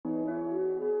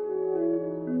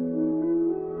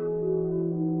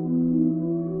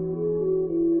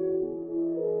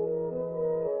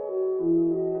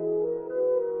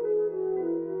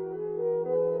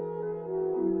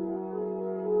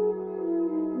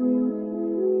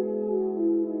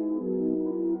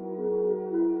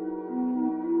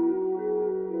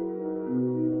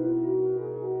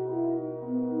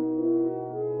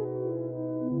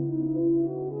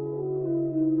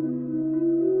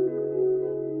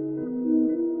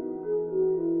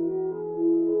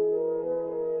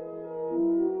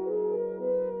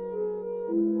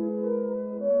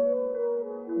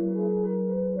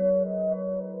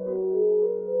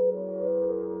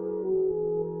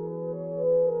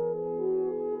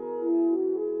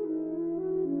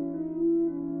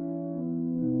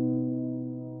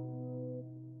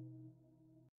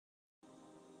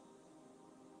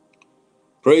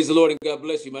Praise the Lord and God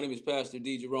bless you. My name is Pastor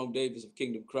D. Jerome Davis of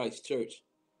Kingdom Christ Church,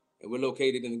 and we're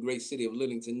located in the great city of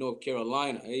Littleton, North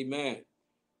Carolina. Amen.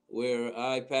 Where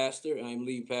I pastor, I'm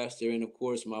lead pastor, and of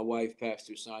course my wife,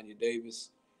 Pastor Sonia Davis,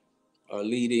 are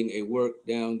leading a work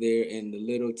down there in the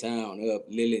little town of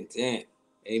Littleton.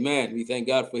 Amen. We thank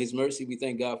God for his mercy. We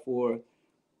thank God for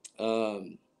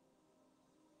um,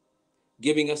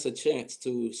 giving us a chance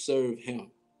to serve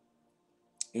him.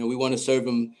 And we want to serve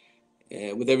him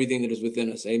with everything that is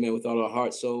within us. Amen. With all our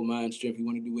heart, soul, mind, strength. We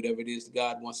want to do whatever it is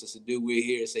God wants us to do. We're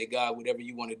here to say, God, whatever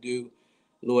you want to do,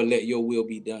 Lord, let your will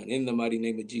be done. In the mighty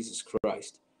name of Jesus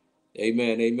Christ.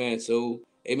 Amen. Amen. So,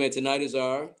 amen. Tonight is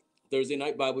our Thursday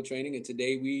night Bible training. And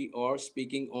today we are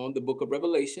speaking on the book of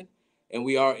Revelation. And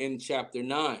we are in chapter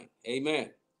 9.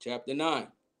 Amen. Chapter 9.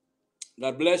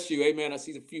 God bless you. Amen. I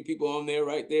see a few people on there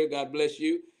right there. God bless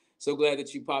you. So glad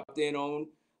that you popped in on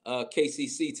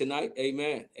KCC tonight.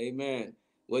 Amen. Amen.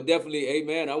 Well, definitely,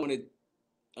 amen. I want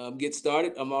to get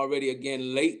started. I'm already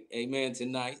again late. Amen.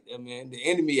 Tonight. Amen. The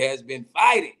enemy has been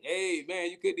fighting.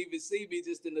 Amen. You couldn't even see me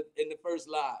just in the first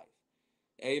live.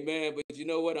 Amen. But you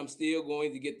know what? I'm still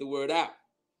going to get the word out.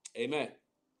 Amen.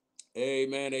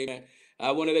 Amen. Amen. I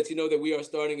want to let you know that we are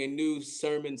starting a new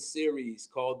sermon series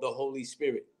called The Holy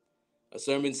Spirit. A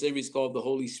sermon series called The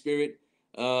Holy Spirit.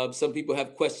 Some people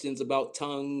have questions about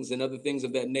tongues and other things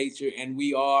of that nature, and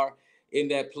we are in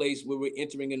that place where we're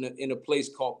entering in a place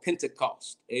called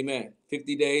Pentecost. Amen.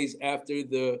 50 days after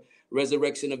the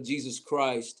resurrection of Jesus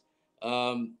Christ,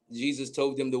 Jesus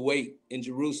told them to wait in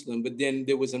Jerusalem, but then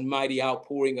there was a mighty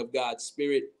outpouring of God's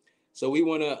Spirit. So we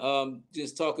want to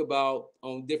just talk about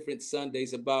on different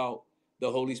Sundays about the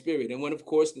Holy Spirit. And one, of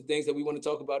course, the things that we want to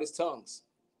talk about is tongues.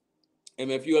 And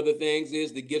a few other things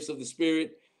is the gifts of the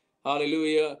Spirit.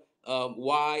 Hallelujah.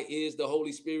 Why is the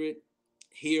Holy Spirit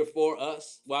here for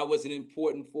us? Why was it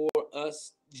important for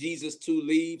us, Jesus, to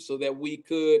leave so that we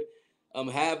could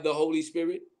have the Holy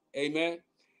Spirit? Amen.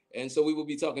 And so we will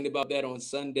be talking about that on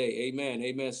Sunday. Amen.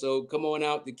 Amen. So come on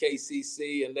out to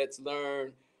KCC and let's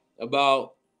learn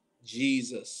about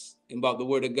Jesus and about the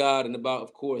Word of God and about,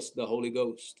 of course, the Holy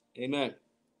Ghost. Amen.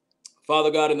 Father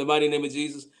God, in the mighty name of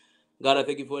Jesus, God, I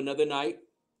thank you for another night,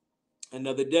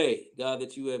 another day, God,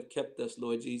 that you have kept us,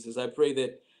 Lord Jesus. I pray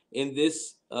that in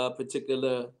this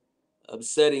particular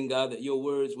setting, God, that your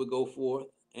words would go forth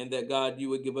and that, God, you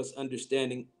would give us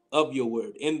understanding of your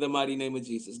word in the mighty name of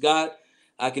Jesus. God,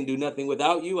 I can do nothing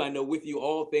without you. I know with you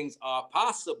all things are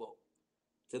possible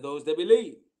to those that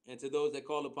believe and to those that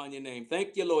call upon your name.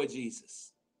 Thank you, Lord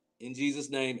Jesus. In Jesus'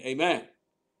 name, amen.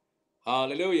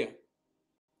 Hallelujah.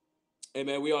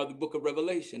 Amen. We are the book of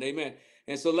Revelation. Amen.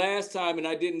 And so last time, and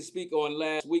I didn't speak on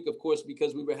last week, of course,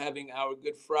 because we were having our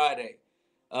Good Friday.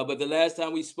 But the last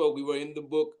time we spoke, we were in the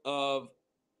book of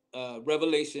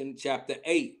Revelation chapter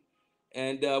 8.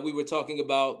 And we were talking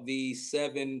about the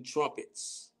 7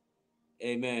 trumpets.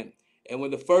 Amen. And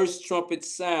when the first trumpet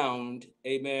sound,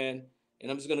 amen,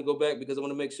 and I'm just going to go back because I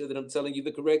want to make sure that I'm telling you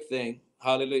the correct thing.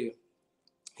 Hallelujah.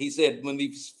 He said, when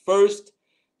the first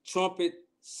trumpet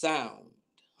sound,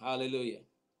 hallelujah,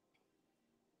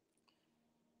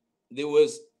 there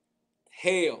was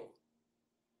hail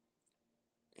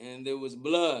and there was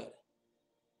blood.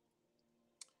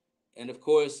 And of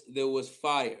course, there was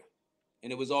fire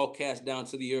and it was all cast down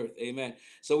to the earth. Amen.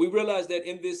 So we realize that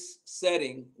in this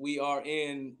setting, we are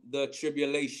in the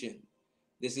tribulation.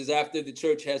 This is after the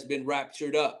church has been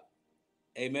raptured up.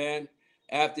 Amen.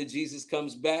 After Jesus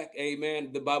comes back, amen,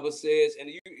 the Bible says, and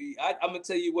I'm going to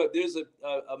tell you what, there's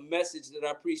a message that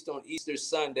I preached on Easter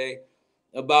Sunday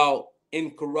about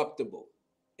incorruptible.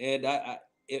 And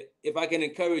if I can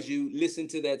encourage you, listen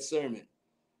to that sermon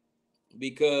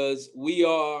because we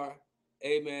are,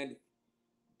 amen,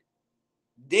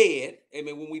 dead.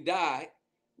 Amen. When we die,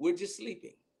 we're just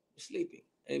sleeping. We're sleeping.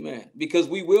 Amen. Because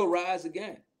we will rise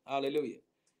again. Hallelujah.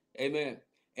 Amen.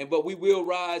 But we will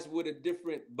rise with a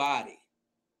different body,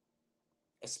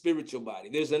 a spiritual body.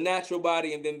 There's a natural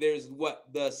body, and then there's what?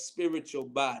 The spiritual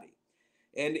body.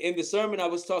 And in the sermon, I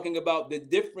was talking about the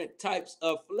different types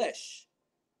of flesh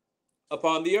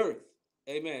upon the earth.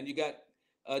 Amen. You got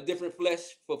different flesh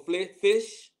for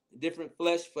fish, different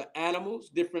flesh for animals,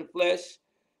 different flesh.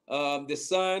 The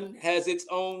sun has its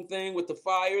own thing with the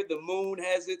fire. The moon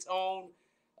has its own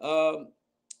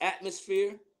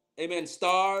atmosphere. Amen.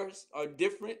 Stars are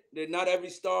different. Not every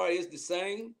star is the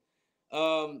same.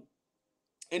 And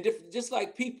just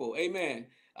like people. Amen.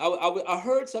 I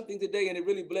heard something today and it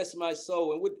really blessed my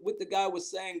soul. And what the guy was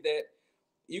saying that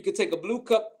you could take a blue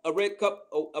cup, a red cup,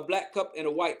 a black cup, and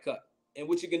a white cup. And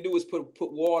what you can do is put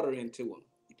water into them.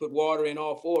 You put water in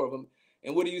all 4 of them.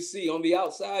 And what do you see? On the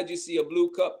outside, you see a blue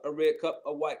cup, a red cup,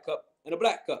 a white cup, and a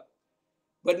black cup.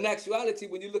 But in actuality,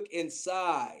 when you look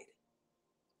inside,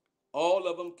 all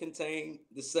of them contain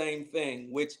the same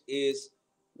thing, which is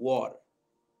water.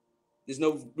 There's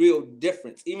no real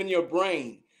difference. Even your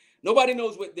brain, nobody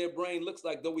knows what their brain looks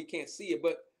like, though we can't see it,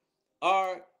 but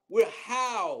we're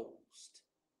housed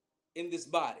in this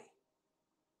body.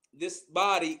 This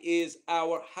body is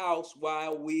our house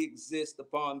while we exist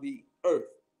upon the earth.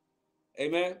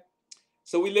 Amen.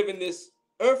 So we live in this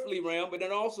earthly realm, but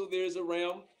then also there's a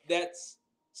realm that's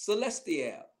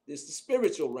celestial. It's the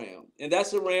spiritual realm. And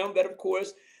that's a realm that, of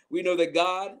course, we know that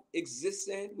God exists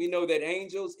in. We know that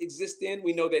angels exist in.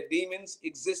 We know that demons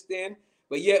exist in.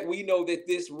 But yet we know that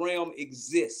this realm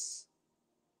exists.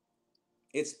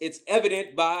 It's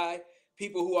evident by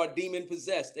people who are demon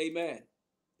possessed. Amen.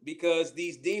 Because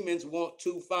these demons want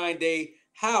to find a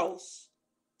house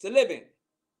to live in.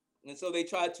 And so they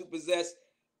try to possess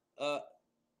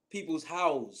people's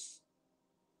house.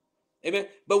 Amen.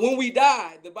 But when we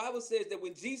die, the Bible says that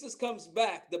when Jesus comes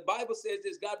back, the Bible says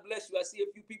this. God bless you. I see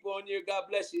a few people on here. God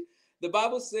bless you. The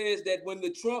Bible says that when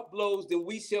the trump blows, then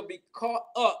we shall be caught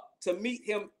up to meet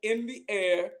him in the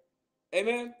air.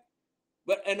 Amen.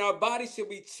 And our bodies shall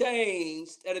be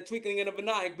changed at a twinkling of an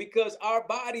eye, because our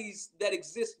bodies that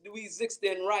we exist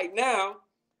in right now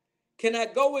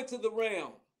cannot go into the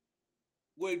realm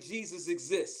where Jesus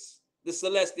exists, the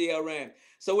celestial realm.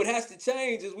 So it has to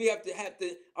change. Is we have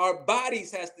to our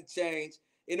bodies has to change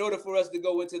in order for us to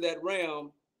go into that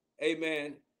realm,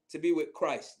 amen, to be with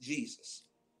Christ Jesus.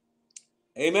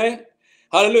 Amen.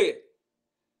 Hallelujah.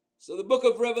 So the book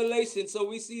of Revelation, so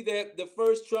we see that the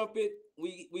first trumpet,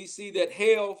 we see that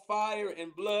hail, fire,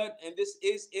 and blood, and this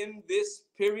is in this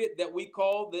period that we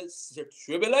call the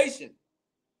tribulation.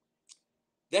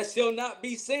 That shall not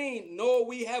be seen, nor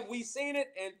have we seen it.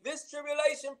 And this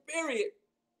tribulation period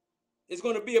is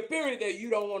going to be a period that you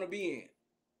don't want to be in.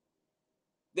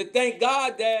 That thank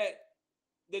God that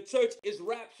the church is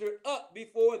raptured up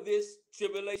before this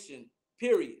tribulation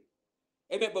period.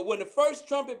 Amen. But when the first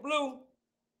trumpet blew,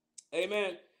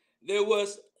 amen, there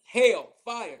was hail,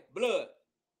 fire, blood,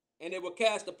 and they were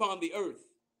cast upon the earth.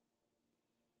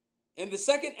 And the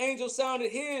second angel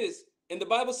sounded his. And the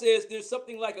Bible says there's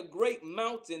something like a great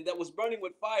mountain that was burning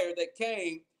with fire that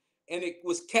came, and it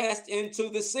was cast into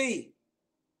the sea.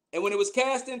 And when it was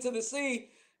cast into the sea,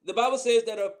 the Bible says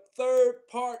that a third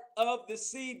part of the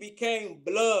sea became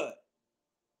blood.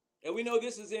 And we know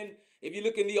this is if you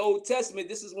look in the Old Testament,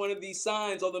 this is one of these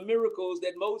signs or the miracles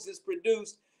that Moses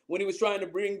produced when he was trying to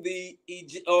bring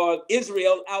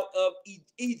Israel out of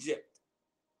Egypt.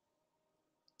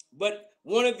 But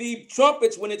one of the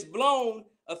trumpets, when it's blown,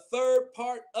 a third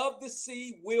part of the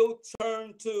sea will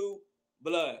turn to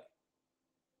blood.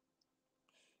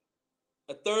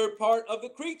 A third part of the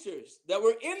creatures that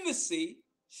were in the sea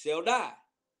shall die.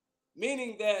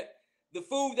 Meaning that the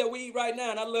food that we eat right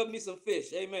now, and I love me some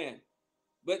fish, amen,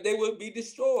 but they will be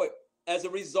destroyed as a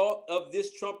result of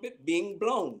this trumpet being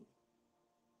blown.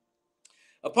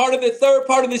 A part of the third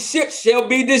part of the ship shall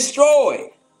be destroyed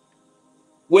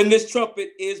when this trumpet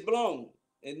is blown.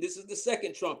 And this is the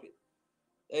second trumpet.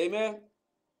 Amen.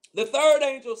 The third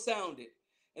angel sounded,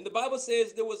 and the Bible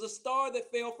says there was a star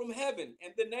that fell from heaven,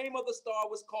 and the name of the star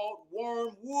was called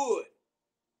Wormwood.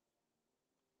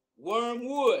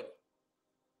 Wormwood.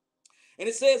 And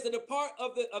it says that a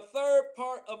third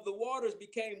part of the waters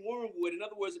became wormwood. In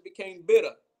other words, it became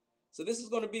bitter. So this is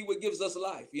going to be what gives us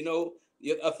life. You know,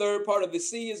 a third part of the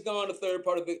sea is gone. A third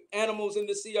part of the animals in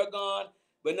the sea are gone.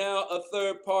 But now a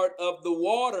third part of the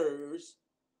waters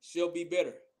shall be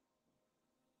bitter.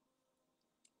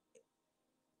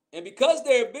 And because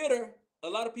they're bitter, a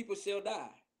lot of people shall die.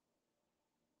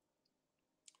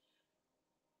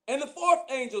 And the fourth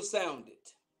angel sounded.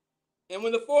 And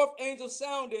when the fourth angel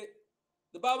sounded,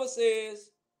 the Bible says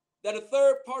that a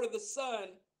third part of the sun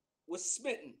was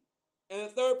smitten, and a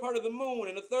third part of the moon,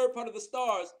 and a third part of the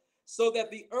stars, so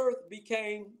that the earth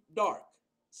became dark.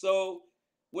 So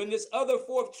when this other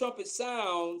fourth trumpet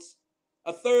sounds,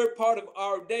 a third part of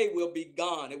our day will be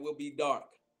gone. It will be dark.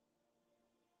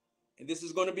 And this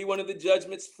is going to be one of the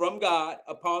judgments from God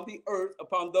upon the earth,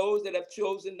 upon those that have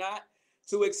chosen not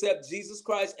to accept Jesus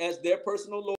Christ as their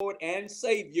personal Lord and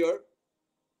Savior.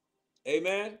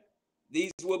 Amen.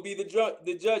 These will be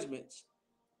the judgments.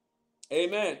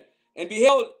 Amen. And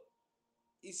behold,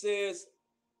 he says,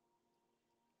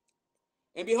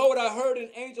 and behold, I heard an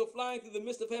angel flying through the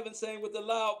midst of heaven saying with a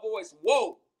loud voice,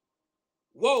 woe,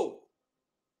 woe,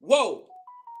 woe.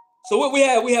 So what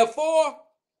we have four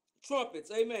trumpets.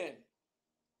 Amen.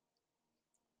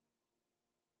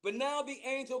 But now the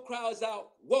angel cries out,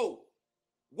 woe,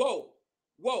 woe,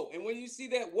 woe. And when you see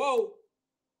that woe,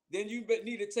 then you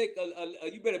need to take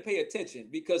you better pay attention,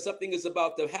 because something is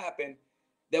about to happen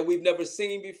that we've never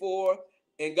seen before,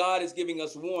 and God is giving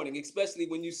us warning, especially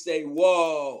when you say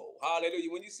whoa.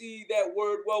 Hallelujah. When you see that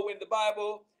word whoa in the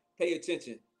Bible, pay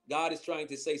attention. God is trying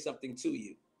to say something to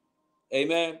you.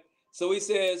 Amen. So he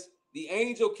says, the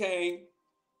angel came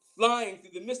flying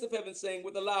through the midst of heaven, saying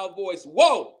with a loud voice,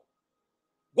 whoa,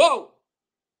 whoa,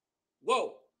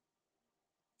 whoa,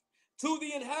 to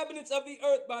the inhabitants of the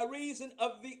earth by reason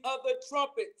of the other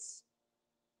trumpets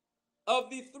of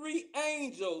the three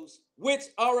angels which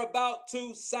are about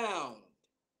to sound.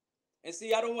 And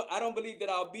see, I don't believe that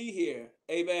I'll be here,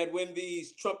 amen, when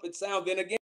these trumpets sound. Then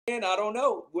again, I don't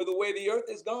know, with the way the earth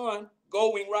is going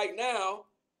right now,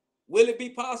 will it be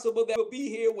possible that we'll be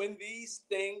here when these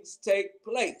things take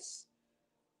place?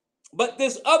 But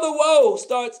this other woe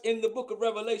starts in the book of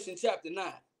Revelation, chapter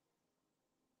 9.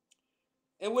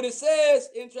 And what it says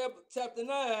in chapter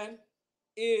 9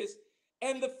 is,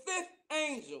 and the fifth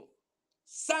angel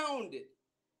sounded,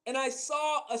 and I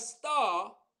saw a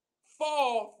star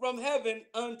fall from heaven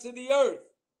unto the earth,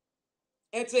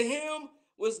 and to him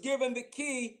was given the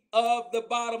key of the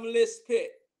bottomless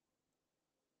pit.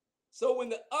 So when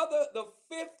the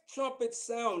fifth trumpet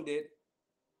sounded,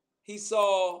 he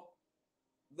saw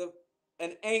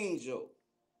an angel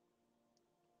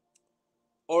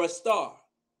or a star.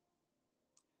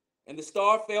 And the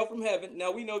star fell from heaven.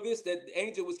 Now we know this, that the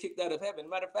angel was kicked out of heaven.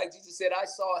 Matter of fact, Jesus said, I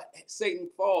saw Satan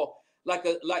fall like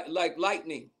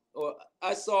lightning, or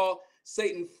I saw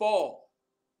Satan fall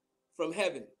from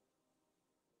heaven.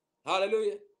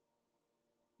 Hallelujah.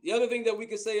 The other thing that we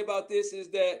can say about this is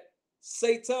that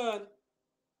Satan,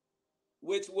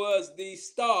 which was the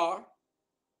star,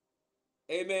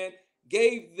 amen,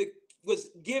 was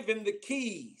given the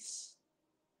keys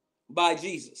by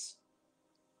Jesus.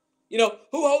 You know,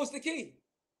 who holds the key?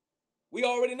 We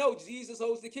already know Jesus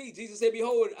holds the key. Jesus said,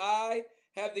 behold, I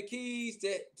have the keys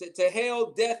to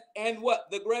hell, death, and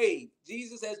what? The grave.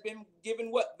 Jesus has been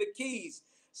given what? The keys.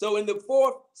 So in the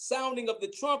fourth sounding of the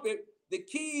trumpet, the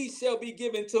keys shall be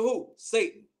given to who?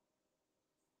 Satan.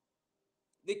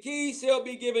 The keys shall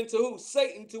be given to who?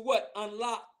 Satan, to what?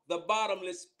 Unlock the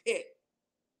bottomless pit.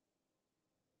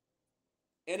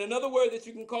 And another word that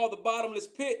you can call the bottomless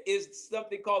pit is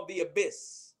something called the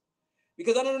abyss.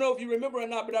 Because I don't know if you remember or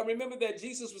not, but I remember that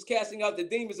Jesus was casting out the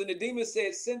demons, and the demons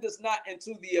said, send us not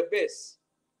into the abyss.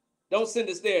 Don't send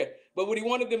us there. But what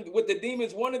the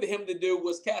demons wanted him to do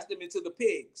was cast them into the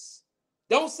pigs.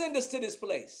 Don't send us to this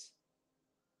place.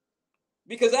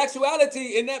 Because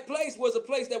actuality in that place was a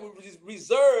place that was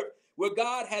reserved where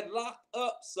God had locked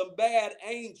up some bad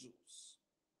angels.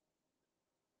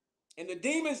 And the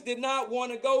demons did not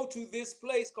want to go to this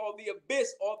place called the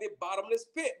abyss or the bottomless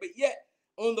pit. But yet,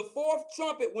 on the fourth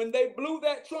trumpet, when they blew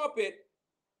that trumpet,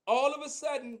 all of a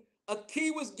sudden, a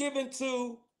key was given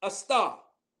to a star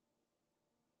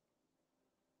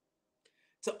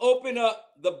to open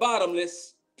up the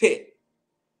bottomless pit.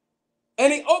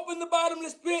 And he opened the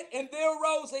bottomless pit, and there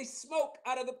arose a smoke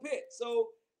out of the pit. So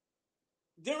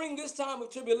during this time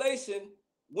of tribulation,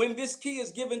 when this key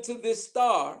is given to this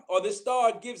star, or the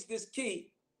star gives this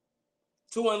key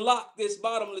to unlock this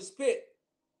bottomless pit,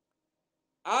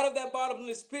 out of that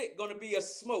bottomless pit going to be a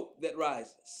smoke that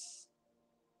rises.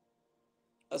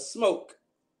 A smoke.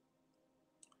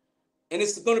 And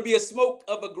it's going to be a smoke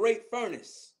of a great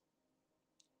furnace.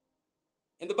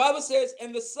 And the Bible says,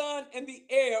 and the sun and the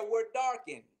air were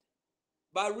darkened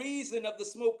by reason of the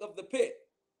smoke of the pit.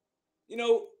 You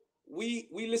know, we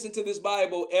listen to this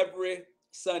Bible every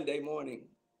Sunday morning.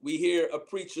 We hear a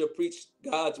preacher preach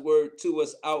God's word to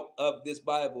us out of this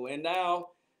Bible. And now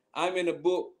I'm in a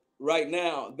book right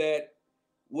now that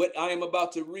what I am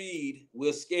about to read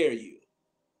will scare you.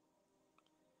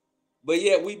 But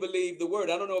yet we believe the word.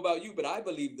 I don't know about you, but I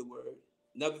believe the word.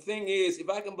 Now the thing is, if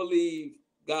I can believe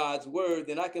God's word,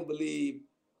 then I can believe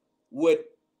what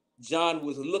John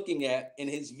was looking at in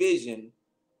his vision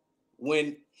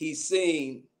when he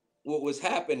seen what was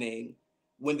happening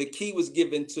when the key was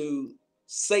given to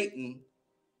Satan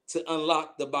to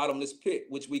unlock the bottomless pit,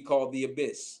 which we call the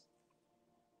abyss.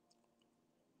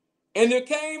 And there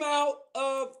came out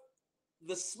of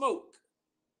the smoke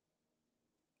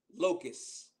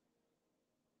locusts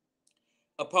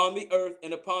upon the earth,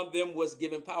 and upon them was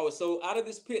given power. So out of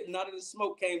this pit and out of the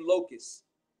smoke came locusts.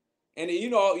 And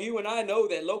you know, you and I know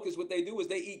that locusts, what they do is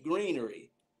they eat greenery.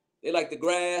 They like the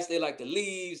grass, they like the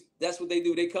leaves. That's what they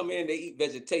do. They come in, they eat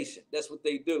vegetation. That's what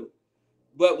they do.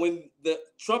 But when the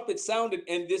trumpet sounded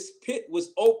and this pit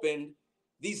was opened,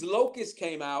 these locusts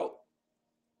came out.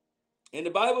 And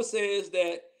the Bible says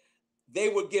that they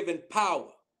were given power.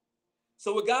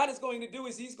 So what God is going to do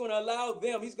is he's going to allow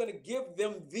them, he's going to give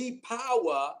them the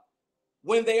power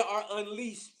when they are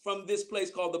unleashed from this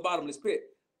place called the bottomless pit.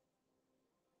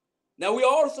 Now, we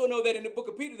also know that in the book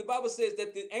of Peter, the Bible says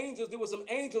that there were some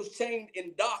angels chained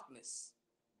in darkness.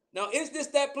 Now, is this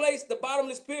that place, the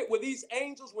bottomless pit, where these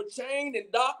angels were chained in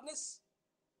darkness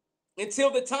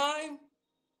until the time?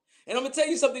 And I'm going to tell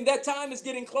you something, that time is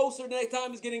getting closer, and that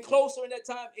time is getting closer, and that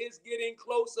time is getting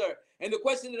closer. And the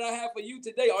question that I have for you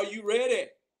today, are you ready?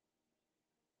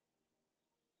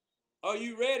 Are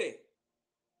you ready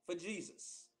for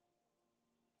Jesus?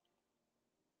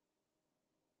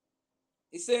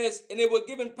 He says, and they were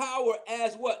given power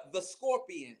as what? The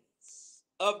scorpions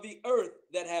of the earth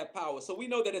that have power. So we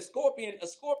know that a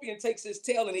scorpion takes his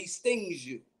tail and he stings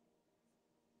you.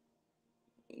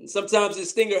 And sometimes the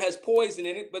stinger has poison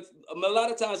in it, but a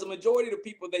lot of times, the majority of the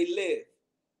people, they live.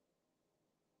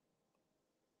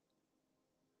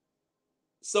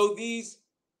 So these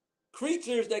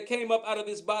creatures that came up out of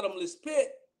this bottomless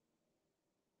pit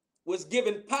was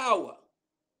given power,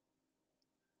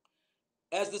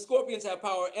 as the scorpions have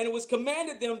power, and it was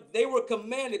commanded them. They were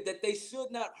commanded that they should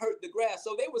not hurt the grass.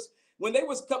 So when they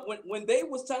was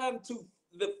time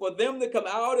for them to come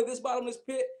out of this bottomless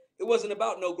pit, it wasn't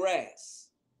about no grass.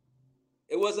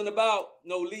 It wasn't about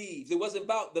no leaves. It wasn't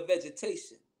about the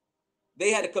vegetation.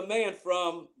 They had a command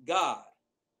from God.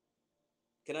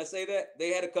 Can I say that? They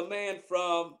had a command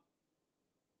from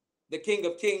the King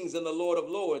of Kings and the Lord of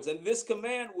Lords. And this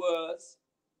command was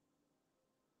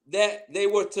that they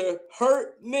were to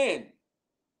hurt men.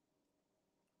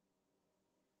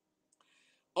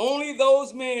 Only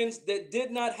those men that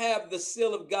did not have the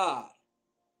seal of God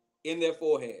in their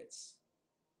foreheads.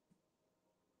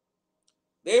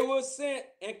 They were sent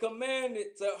and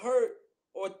commanded to hurt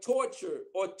or torture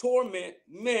or torment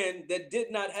men that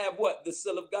did not have what? The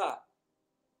seal of God.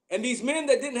 And these men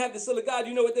that didn't have the seal of God,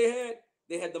 you know what they had?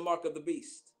 They had the mark of the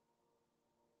beast.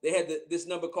 They had this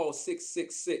number called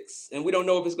 666. And we don't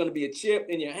know if it's going to be a chip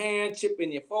in your hand, chip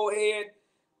in your forehead.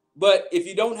 But if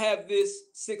you don't have this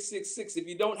 666, if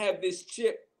you don't have this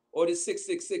chip or this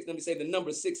 666, let me say the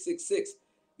number 666,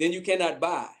 then you cannot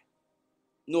buy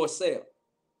nor sell.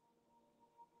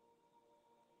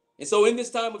 And so in this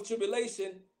time of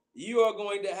tribulation, you are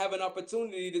going to have an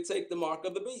opportunity to take the mark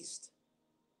of the beast.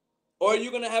 Or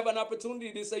you're going to have an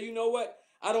opportunity to say, you know what?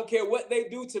 I don't care what they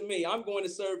do to me. I'm going to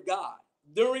serve God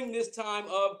during this time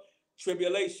of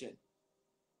tribulation.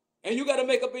 And you got to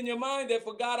make up in your mind that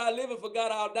for God I live and for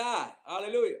God I'll die.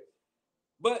 Hallelujah.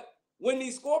 But when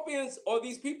these scorpions or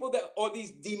these people or these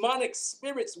demonic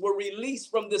spirits were released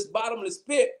from this bottomless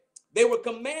pit, they were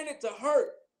commanded to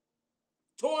hurt,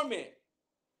 torment,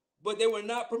 but they were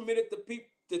not permitted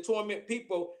to torment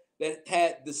people that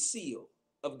had the seal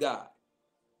of God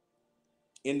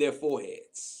in their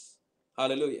foreheads.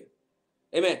 Hallelujah.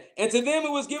 Amen. And to them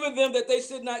it was given them that they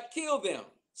should not kill them.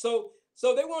 So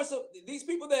they weren't, these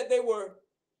people that they were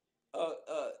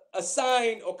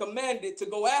assigned or commanded to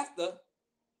go after,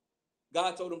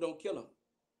 God told them, don't kill them.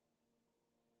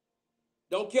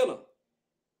 Don't kill them.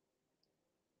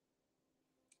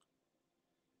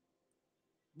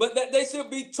 But that they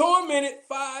should be tormented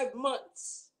 5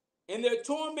 months. And their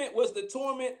torment was the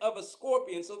torment of a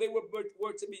scorpion. So they were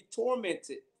to be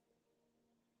tormented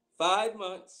 5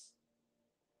 months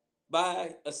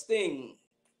by a sting,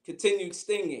 continued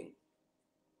stinging.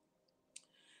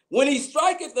 When he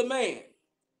striketh the man,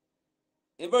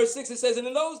 in verse 6 it says, and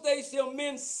in those days shall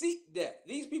men seek death.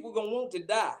 These people are going to want to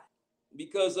die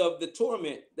because of the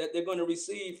torment that they're going to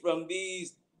receive from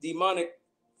these demonic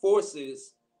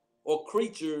forces or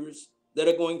creatures that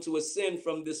are going to ascend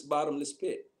from this bottomless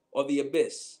pit or the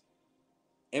abyss.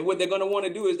 And what they're going to want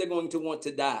to do is they're going to want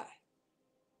to die.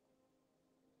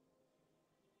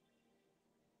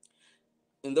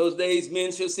 In those days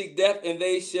men shall seek death, and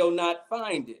they shall not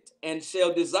find it, and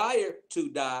shall desire to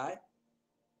die,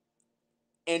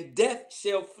 and death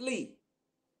shall flee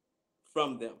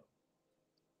from them.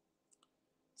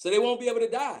 So they won't be able to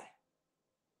die.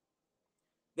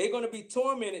 They're going to be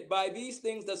tormented by these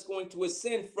things that's going to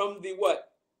ascend from the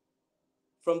what?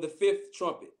 From the fifth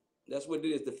trumpet. That's what it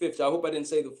is, the fifth. I hope I didn't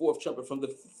say the fourth trumpet. From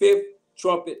the fifth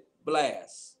trumpet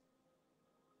blast.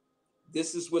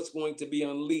 This is what's going to be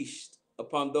unleashed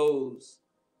upon those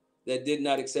that did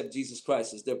not accept Jesus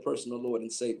Christ as their personal Lord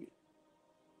and Savior.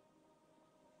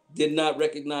 Did not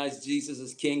recognize Jesus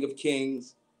as King of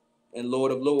Kings and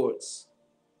Lord of Lords.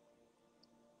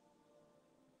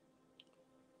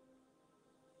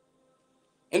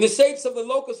 And the shapes of the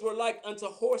locusts were like unto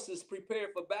horses prepared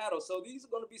for battle. So these are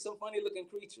going to be some funny looking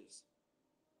creatures.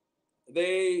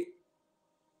 They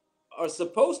are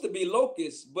supposed to be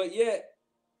locusts, but yet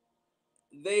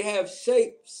they have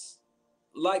shapes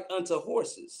like unto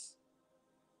horses.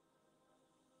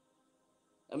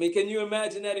 I mean, can you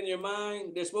imagine that in your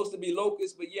mind? They're supposed to be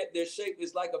locusts, but yet their shape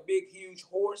is like a big, huge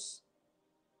horse.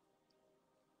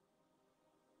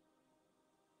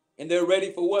 And they're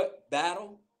ready for what?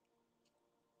 Battle.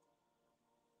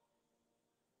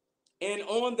 And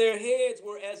on their heads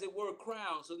were, as it were,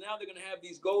 crowns. So now they're going to have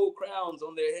these gold crowns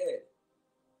on their head.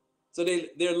 So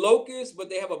they're locusts, but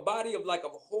they have a body of like a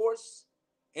horse.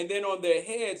 And then on their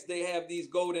heads, they have these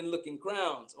golden looking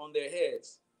crowns on their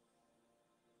heads.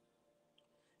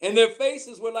 And their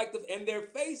faces were like and their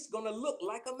face going to look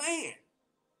like a man,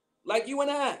 like you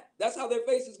and I. That's how their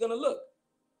face is going to look.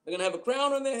 They're going to have a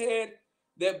crown on their head.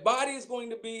 Their body is going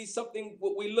to be something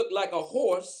what we look like a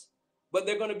horse, but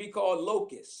they're going to be called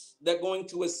locusts. They're going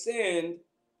to ascend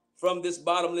from this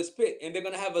bottomless pit, and they're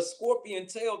going to have a scorpion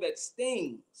tail that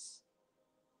stings.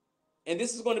 And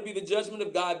this is going to be the judgment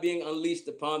of God being unleashed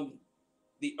upon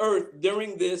the earth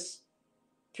during this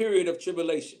period of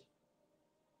tribulation.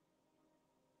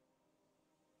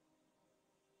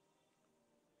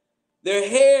 Their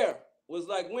hair was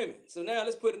like women. So now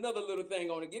let's put another little thing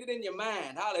on it. Get it in your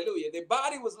mind. Hallelujah. Their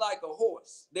body was like a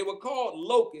horse. They were called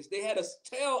locusts. They had a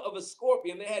tail of a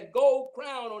scorpion. They had gold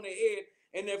crown on their head,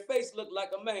 and their face looked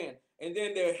like a man. And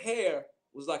then their hair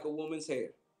was like a woman's hair.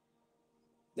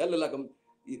 That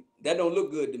don't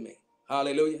look good to me.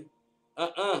 Hallelujah.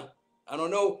 I don't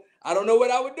know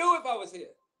what I would do if I was here.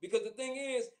 Because the thing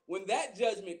is, when that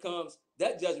judgment comes,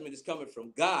 that judgment is coming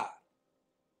from God.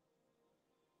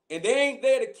 And they ain't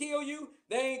there to kill you.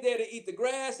 They ain't there to eat the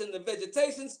grass and the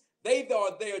vegetations. They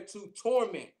are there to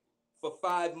torment for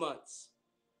 5 months.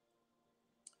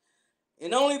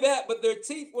 And not only that, but their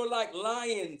teeth were like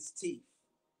lion's teeth.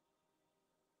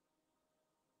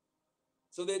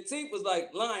 So their teeth was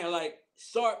like lion, like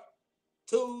sharp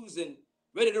tools and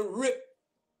ready to rip.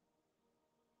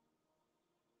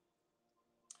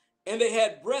 And they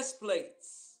had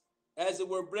breastplates, as it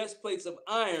were breastplates of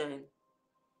iron.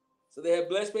 So they had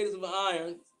breastplates of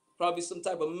iron, probably some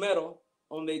type of metal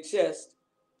on their chest.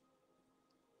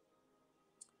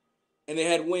 And they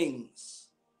had wings.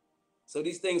 So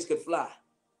these things could fly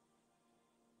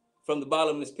from the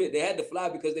bottomless pit. They had to fly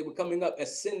because they were coming up,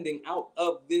 ascending out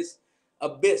of this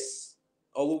abyss,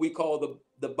 or what we call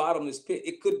the bottomless pit.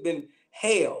 It could have been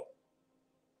hell.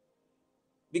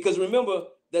 Because remember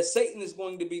that Satan is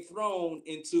going to be thrown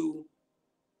into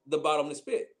the bottomless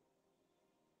pit.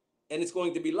 And it's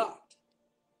going to be locked.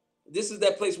 This is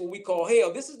that place what we call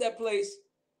hell. This is that place.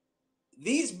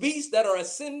 These beasts that are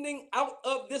ascending out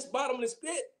of this bottomless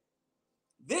pit,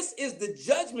 this is the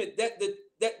judgment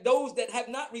that those that have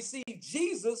not received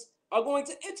Jesus are going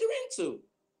to enter into.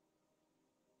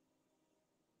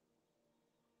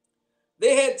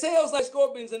 They had tails like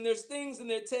scorpions, and their stings in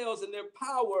their tails, and their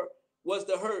power was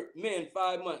to hurt men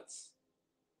 5 months.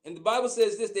 And the Bible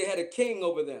says this, they had a king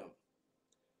over them.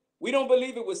 We don't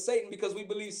believe it was Satan because we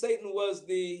believe Satan was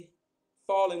the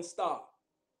fallen star.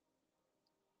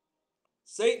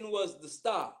 Satan was the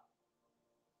star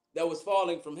that was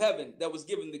falling from heaven, that was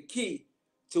given the key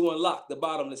to unlock the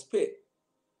bottomless pit.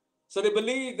 So they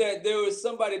believe that there is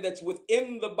somebody that's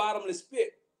within the bottomless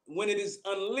pit when it is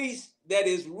unleashed that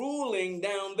is ruling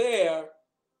down there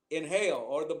in hell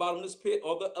or the bottomless pit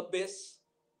or the abyss.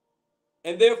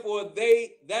 And therefore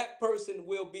that person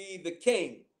will be the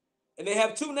king. And they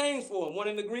have 2 names for him, one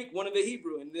in the Greek, one in the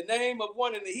Hebrew. And the name of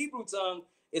one in the Hebrew tongue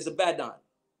is Abaddon.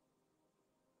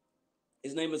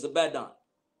 His name is Abaddon.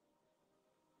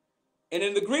 And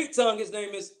in the Greek tongue, his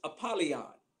name is Apollyon.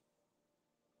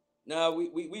 Now,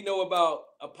 we know about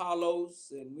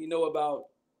Apollos, and we know about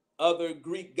other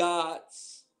Greek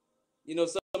gods. You know,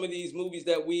 some of these movies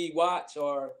that we watch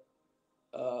are,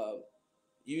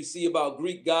 you see about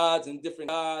Greek gods and different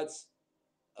gods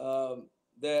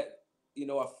that, you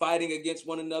know, are fighting against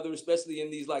one another, especially in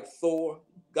these like Thor,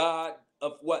 god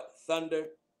of what? Thunder.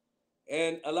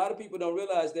 And a lot of people don't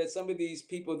realize that some of these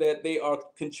people that they are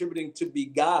contributing to be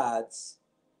gods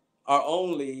are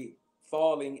only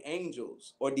falling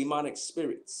angels or demonic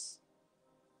spirits.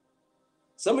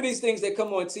 Some of these things that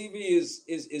come on TV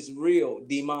is real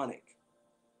demonic.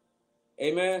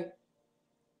 Amen.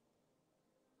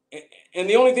 And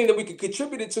the only thing that we could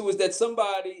contribute it to is that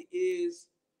somebody is,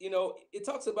 you know, it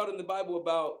talks about in the Bible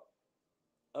about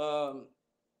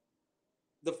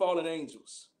the fallen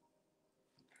angels.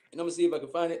 And I'm going to see if I can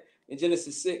find it in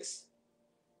Genesis 6.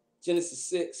 Genesis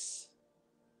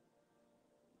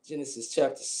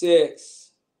chapter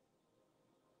 6.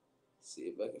 See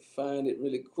if I can find it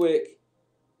really quick.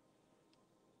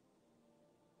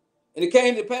 And it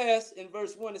came to pass, in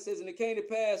verse 1, it says, and it came to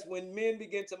pass when men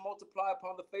began to multiply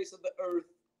upon the face of the earth,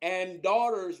 and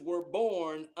daughters were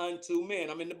born unto men.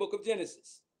 I'm in the book of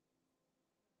Genesis.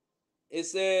 It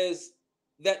says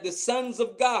that the sons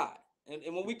of God, and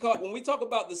when we talk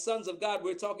about the sons of God,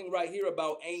 we're talking right here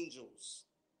about angels.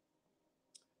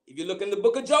 If you look in the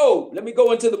book of Job, let me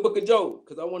go into the book of Job,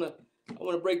 because I want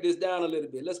to break this down a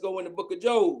little bit. Let's go in the book of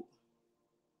Job.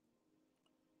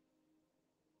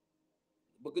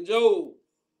 Book of Job.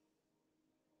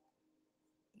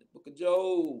 The book of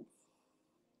Job.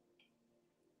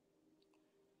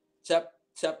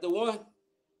 Chapter 1. In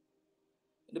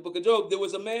the book of Job, there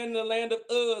was a man in the land of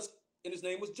Uz, and his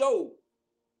name was Job.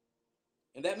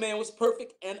 And that man was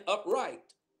perfect and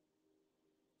upright,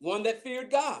 one that feared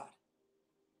God.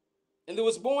 And there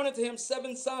was born unto him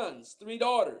 7 sons, 3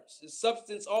 daughters. His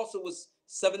substance also was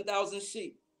 7,000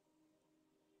 sheep.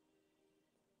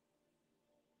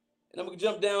 And I'm going to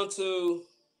jump down to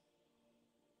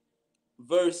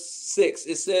verse 6.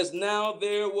 It says, now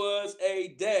there was a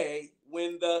day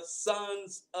when the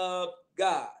sons of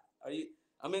God.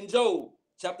 I'm in Job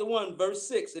chapter 1, verse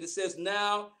 6. And it says,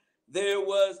 now there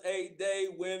was a day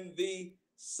when the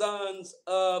sons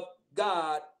of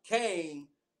God came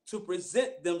to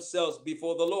present themselves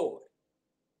before the Lord.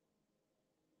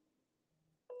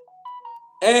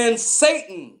 And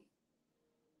Satan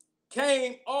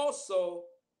came also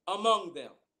among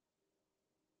them.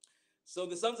 So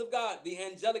the sons of God, the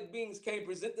angelic beings, came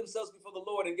present themselves before the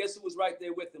Lord. And guess who was right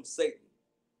there with them? Satan.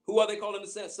 Who are they calling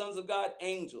the sons of God?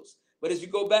 Angels. But as you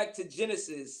go back to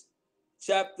Genesis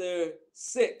chapter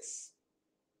 6,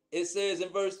 it says in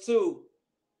verse 2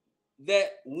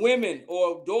 that women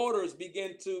or daughters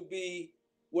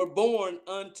were born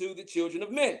unto the children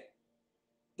of men.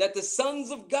 That the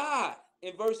sons of God,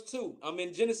 in verse 2, I'm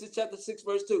in Genesis chapter 6,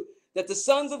 verse 2, that the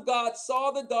sons of God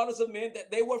saw the daughters of men,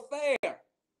 that they were fair.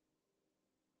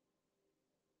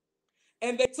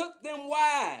 And they took them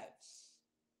wives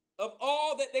of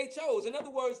all that they chose. In other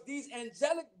words, these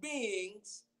angelic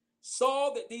beings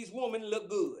saw that these women look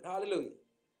good. Hallelujah.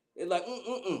 They're like,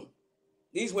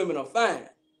 these women are fine.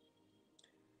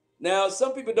 Now,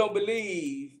 some people don't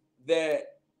believe that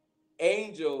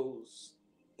angels,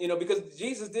 because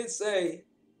Jesus did say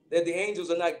that the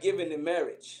angels are not given in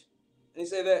marriage. Did he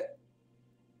say that?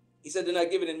 He said they're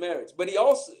not given in marriage. But he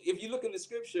also, if you look in the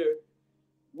scripture,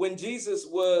 when Jesus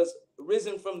was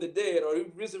risen from the dead or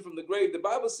risen from the grave, the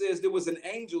Bible says there was an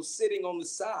angel sitting on the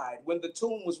side when the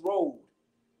tomb was rolled,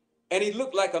 and he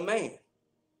looked like a man.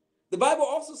 The Bible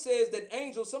also says that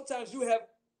angels, sometimes you have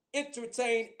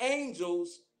entertained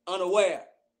angels unaware.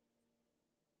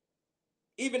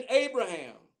 Even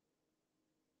Abraham,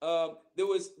 there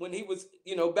was, when he was,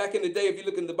 back in the day, if you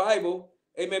look in the Bible,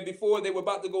 amen, before they were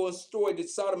about to go and destroy the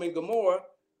Sodom and Gomorrah,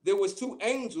 there was 2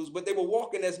 angels, but they were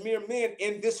walking as mere men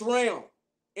in this realm,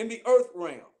 in the earth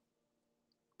realm.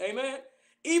 Amen.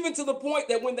 Even to the point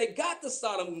that when they got to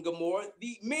Sodom and Gomorrah,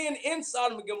 the men in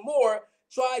Sodom and Gomorrah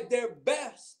tried their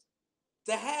best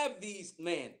to have these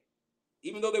men.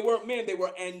 Even though they weren't men, they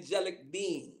were angelic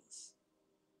beings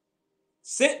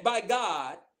sent by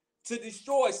God to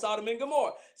destroy Sodom and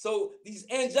Gomorrah. So these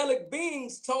angelic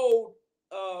beings told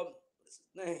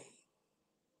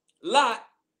Lot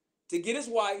to get his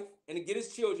wife and to get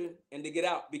his children and to get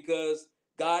out, because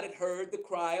God had heard the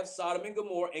cry of Sodom and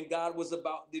Gomorrah and God was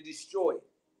about to destroy it.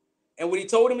 And what he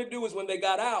told them to do is, when they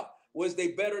got out, was they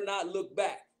better not look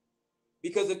back,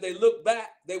 because if they look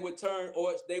back, they would turn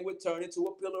into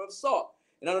a pillar of salt.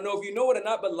 And I don't know if you know it or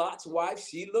not, but Lot's wife,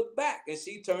 she looked back and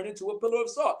she turned into a pillar of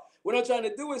salt. What I'm trying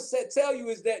to do is tell you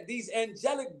is that these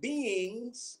angelic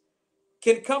beings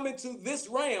can come into this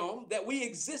realm that we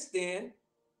exist in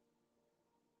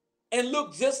and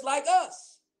look just like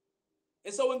us.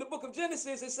 And so in the book of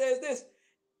Genesis, it says this: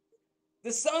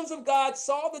 the sons of God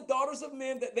saw the daughters of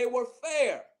men that they were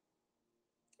fair,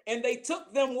 and they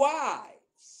took them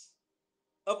wives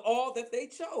of all that they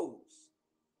chose.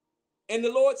 And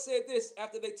the Lord said this,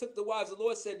 after they took the wives, the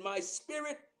Lord said, my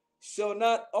spirit shall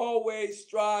not always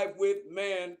strive with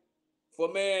man,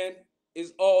 for man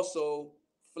is also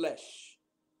flesh.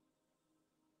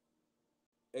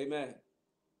 Amen.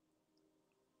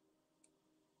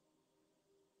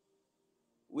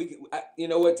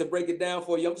 To break it down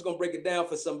for you, I'm just going to break it down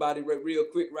for somebody real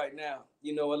quick right now.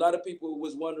 A lot of people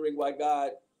was wondering why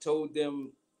God told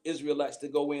them Israelites to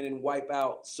go in and wipe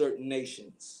out certain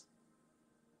nations.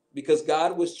 Because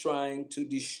God was trying to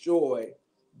destroy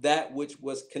that which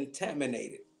was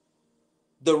contaminated.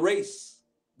 The race,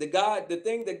 the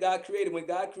thing that God created, when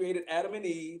God created Adam and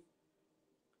Eve,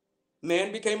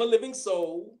 man became a living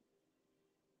soul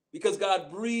because God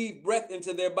breathed breath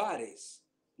into their bodies.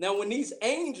 Now, when these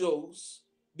angels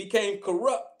became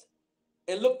corrupt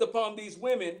and looked upon these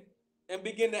women and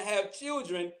began to have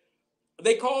children,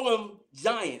 they call them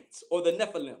giants or the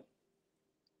Nephilim.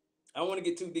 I don't want to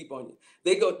get too deep on you.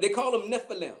 They call them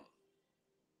Nephilim.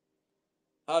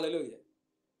 Hallelujah.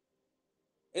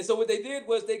 And so what they did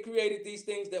was they created these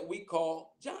things that we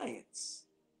call giants.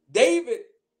 David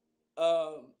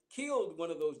killed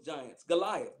one of those giants,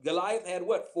 Goliath. Goliath had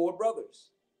what? 4 brothers.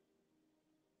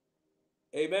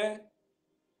 Amen.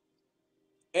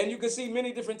 And you can see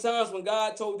many different times when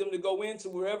God told them to go into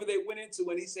wherever they went into,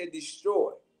 and he said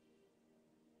destroy.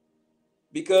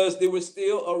 Because there was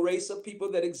still a race of people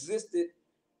that existed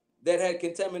that had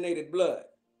contaminated blood,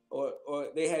 or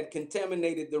they had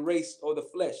contaminated the race or the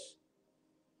flesh.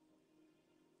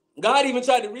 God even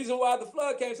tried, the reason why the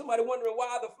flood came, somebody wondering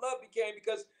why the flood became,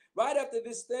 because right after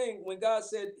this thing, when God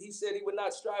said, he said he would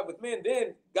not strive with men,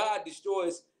 then God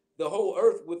destroys the whole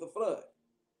earth with a flood.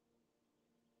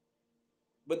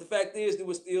 But the fact is, there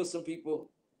were still some people,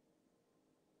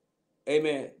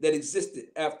 amen, that existed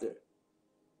after.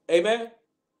 Amen.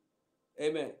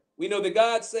 Amen. We know that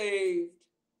God saved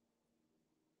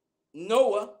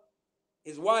Noah,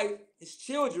 his wife, his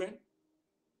children,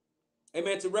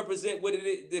 amen, to represent what it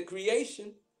is, the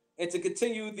creation, and to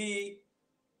continue the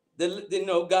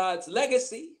God's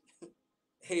legacy.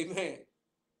 Amen.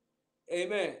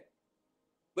 Amen.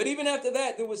 But even after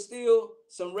that, there was still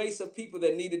some race of people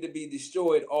that needed to be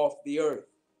destroyed off the earth.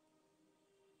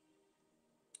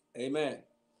 Amen.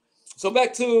 So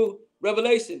back to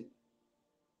Revelation.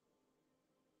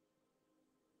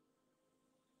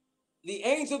 The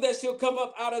angel that shall come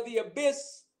up out of the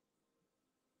abyss,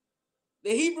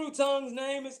 the Hebrew tongue's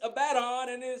name is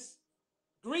Abaddon, and his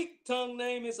Greek tongue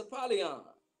name is Apollyon.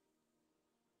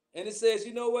 And it says,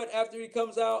 you know what? After he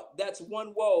comes out, that's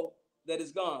one woe that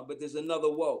is gone. But there's another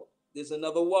woe. There's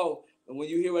another woe. And when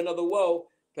you hear another woe,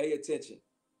 pay attention.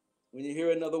 When you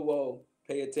hear another woe,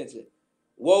 pay attention.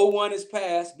 Woe 1 is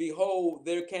past. Behold,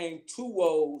 there came 2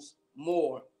 woes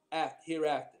more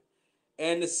hereafter.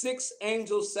 And the 6th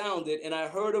angel sounded, and I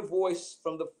heard a voice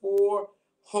from the 4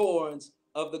 horns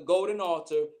of the golden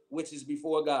altar, which is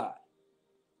before God.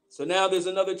 So now there's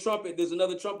another trumpet. There's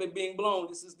another trumpet being blown.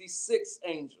 This is the 6th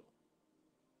angel.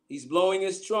 He's blowing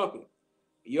his trumpet.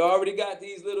 You already got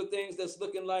these little things that's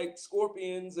looking like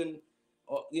scorpions, and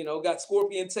got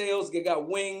scorpion tails. They got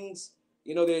wings.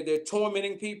 They're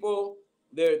tormenting people.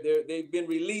 They've been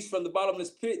released from the bottomless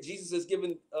pit. Jesus has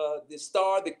given the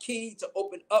star the key to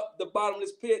open up the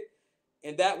bottomless pit,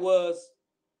 and that was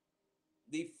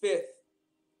the 5th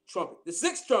trumpet. The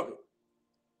 6th trumpet.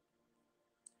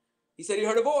 He said he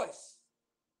heard a voice.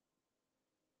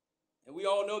 And we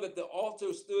all know that the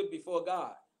altar stood before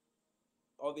God,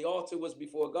 or the altar was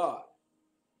before God.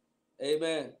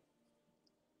 Amen.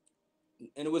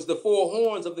 And it was the 4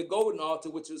 horns of the golden altar,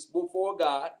 which was before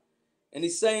God. And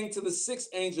he's saying to the 6th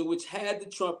angel, which had the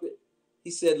trumpet,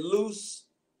 he said, loose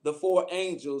the 4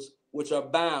 angels which are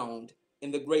bound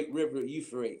in the great river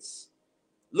Euphrates.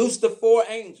 Loose the 4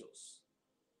 angels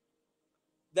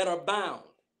that are bound.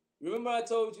 Remember I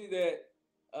told you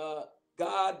that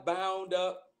God bound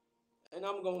up, and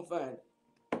I'm going to find it.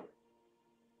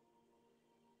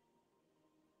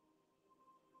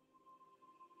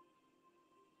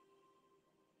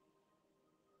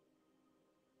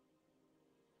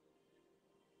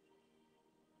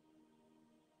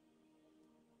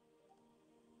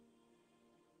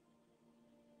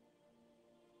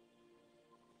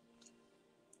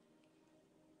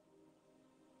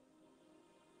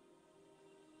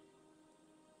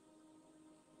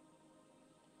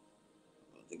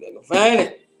 I think I can find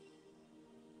it.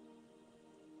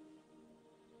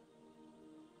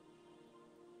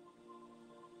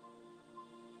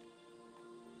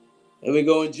 And we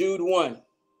go in Jude 1.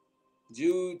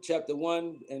 Jude chapter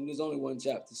 1, and there's only one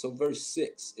chapter. So verse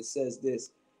 6, it says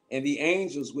this, and the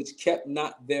angels which kept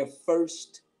not their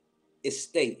first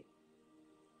estate,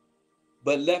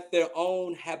 but left their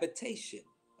own habitation.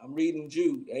 I'm reading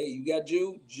Jude. Hey, you got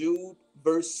Jude? Jude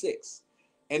verse 6.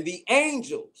 And the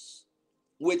angels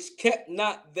which kept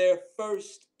not their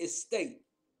first estate,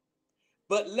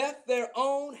 but left their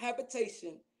own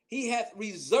habitation, he hath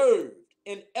reserved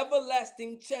in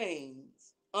everlasting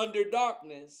chains under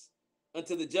darkness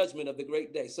until the judgment of the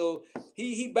great day. So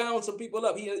he bound some people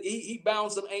up. He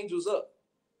bound some angels up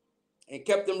and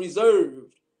kept them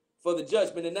reserved for the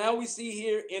judgment. And now we see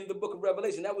here in the book of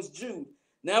Revelation, that was Jude.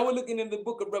 Now we're looking in the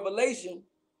book of Revelation,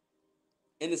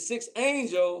 in the 6th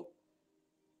angel,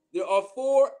 there are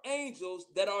 4 angels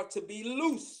that are to be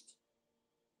loosed,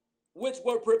 which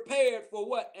were prepared for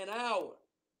what? An hour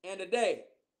and a day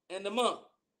and a month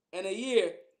and a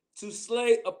year to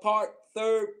slay a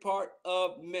third part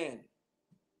of men.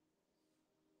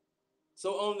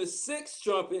 So on the sixth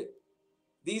trumpet,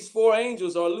 these four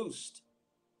angels are loosed.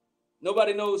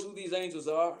 Nobody knows who these angels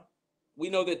are. We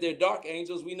know that they're dark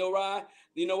angels. We know why.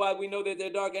 You know why we know that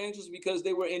they're dark angels? Because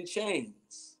they were in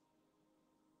chains.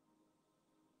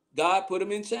 God put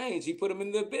them in chains. He put them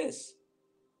in the abyss.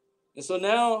 And so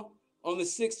now on the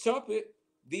sixth trumpet,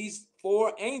 these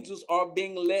four angels are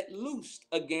being let loose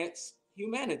against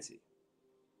humanity.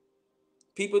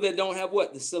 People that don't have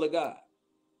what? The seal of God.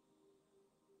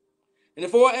 And the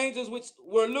four angels which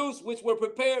were loose, which were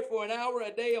prepared for an hour,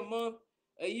 a day, a month,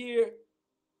 a year,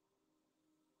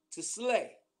 to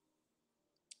slay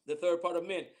the third part of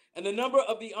men. And the number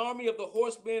of the army of the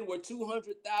horsemen were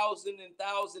 200,000 and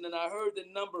thousand, and I heard the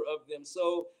number of them.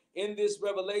 So in this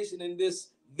revelation, in this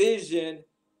vision,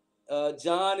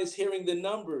 John is hearing the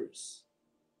numbers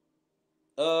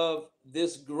of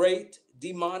this great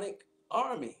demonic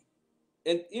army.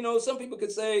 And, some people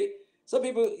say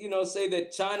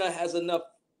that China has enough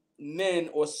men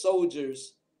or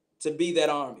soldiers to be that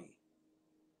army,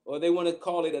 or they want to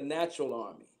call it a natural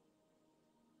army.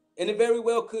 And it very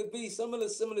well could be. Some of the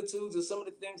similitudes and some of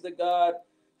the things that God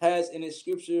has in his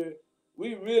scripture,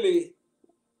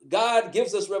 God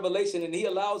gives us revelation and he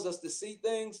allows us to see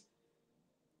things.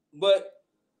 But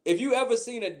if you ever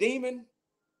seen a demon,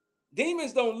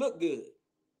 demons don't look good.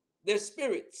 They're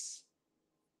spirits.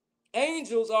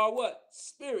 Angels are what?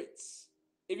 Spirits.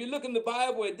 If you look in the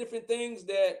Bible at different things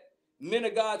that men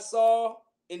of God saw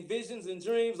in visions and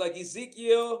dreams, like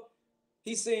Ezekiel,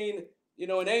 he's seen,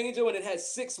 an angel and it had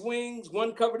 6 wings.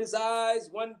 One covered his eyes,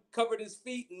 one covered his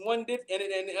feet, and one did,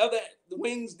 and the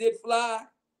wings did fly.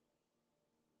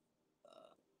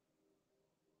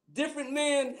 Different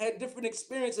men had different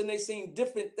experience and they seen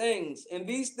different things. And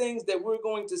these things that we're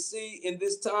going to see in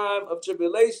this time of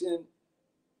tribulation,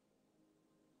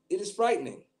 it is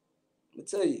frightening. Let me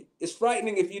tell you, it's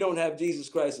frightening if you don't have Jesus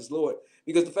Christ as Lord.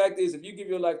 Because the fact is, if you give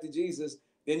your life to Jesus,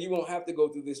 then you won't have to go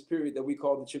through this period that we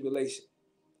call the tribulation.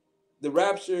 The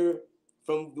rapture,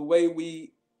 from the way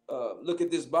we look at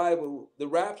this Bible, the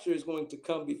rapture is going to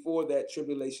come before that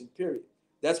tribulation period.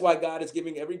 That's why God is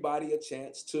giving everybody a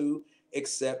chance to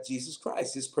accept Jesus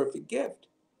Christ, his perfect gift.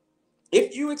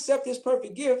 If you accept his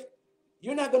perfect gift,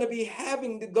 you're not going to be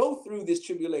having to go through this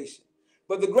tribulation.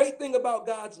 But the great thing about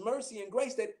God's mercy and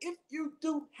grace, that if you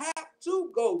do have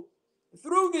to go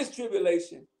through this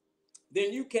tribulation,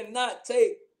 then you cannot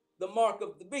take the mark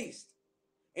of the beast.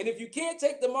 And if you can't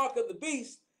take the mark of the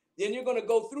beast, then you're going to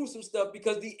go through some stuff,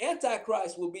 because the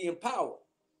Antichrist will be in power.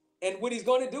 And what he's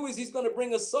going to do is he's going to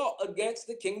bring assault against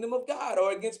the kingdom of God,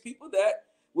 or against people that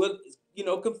will,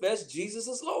 confess Jesus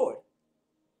as Lord.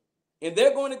 And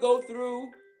they're going to go through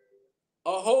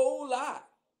a whole lot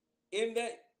in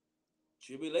that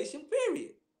tribulation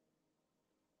period.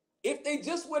 If they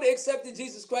just would have accepted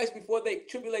Jesus Christ before the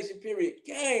tribulation period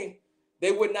came,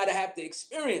 they would not have to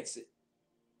experience it.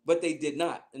 But they did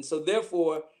not. And so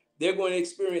therefore, they're going to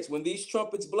experience, when these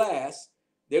trumpets blast,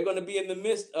 they're going to be in the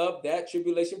midst of that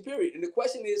tribulation period. And the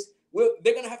question is,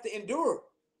 they're going to have to endure.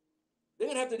 They're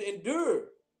going to have to endure.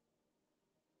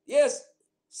 Yes,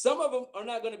 some of them are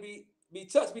not going to be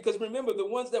touched, because remember, the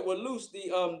ones that were loose,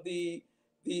 the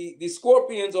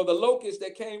scorpions or the locusts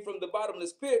that came from the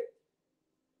bottomless pit,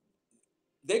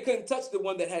 they couldn't touch the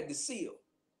one that had the seal.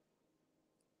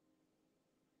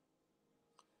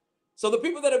 So the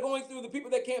people that are going through, the people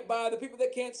that can't buy, the people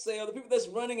that can't sell, the people that's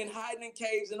running and hiding in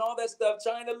caves and all that stuff,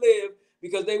 trying to live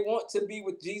because they want to be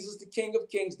with Jesus, the King of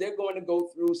Kings, they're going to go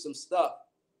through some stuff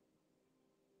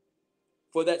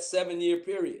for that 7-year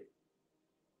period,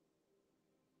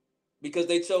 because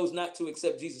they chose not to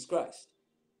accept Jesus Christ.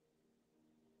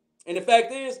 And the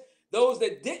fact is, those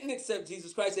that didn't accept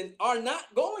Jesus Christ and are not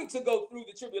going to go through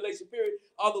the tribulation period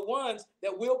are the ones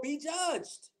that will be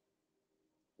judged.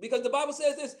 Because the Bible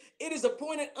says this: it is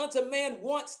appointed unto man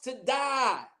once to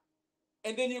die,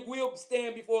 and then you will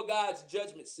stand before God's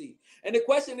judgment seat. And the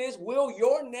question is, will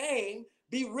your name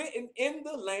be written in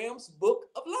the Lamb's book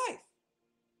of life?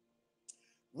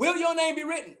 Will your name be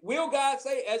written? Will God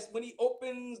say, as when he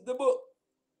opens the book,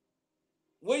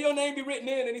 will your name be written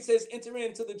in? And he says, enter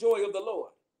into the joy of the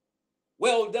Lord.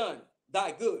 Well done,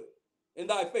 thy good and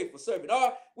thy faithful servant.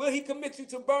 Or will he commit you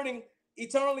to burning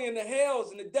eternally in the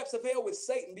hells and the depths of hell with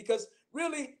Satan? Because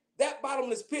really, that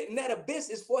bottomless pit and that abyss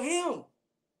is for him.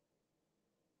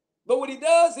 But what he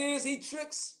does is he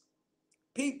tricks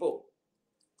people.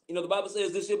 The Bible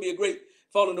says this shall be a great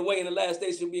falling away, in the last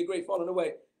days shall be a great falling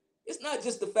away. It's not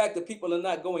just the fact that people are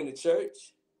not going to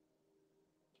church.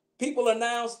 People are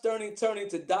now turning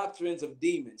to doctrines of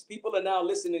demons. People are now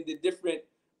listening to different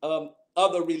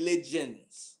other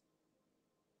religions.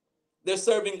 They're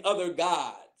serving other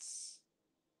gods.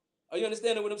 Are you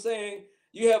understanding what I'm saying?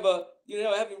 You have a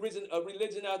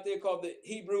religion out there called the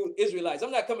Hebrew Israelites.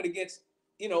 I'm not coming against,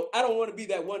 I don't want to be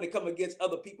that one to come against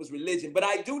other people's religion, but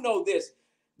I do know this,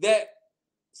 that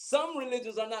some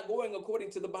religions are not going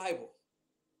according to the Bible.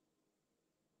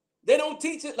 They don't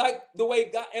teach it like the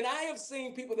way God, and I have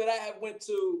seen people that I have went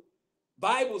to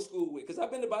Bible school with, because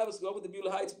I've been to Bible school. I went to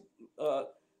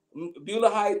Beulah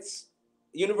Heights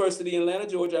University in Atlanta,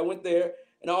 Georgia. I went there,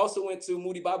 and I also went to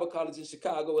Moody Bible College in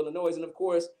Chicago, Illinois, and of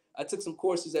course, I took some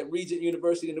courses at Regent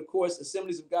University, and of course,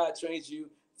 Assemblies of God trains you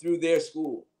through their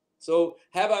school. So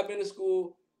have I been to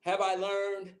school? Have I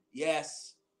learned?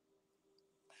 Yes.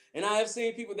 And I have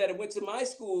seen people that have went to my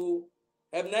school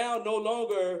have now no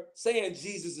longer saying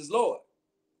Jesus is Lord.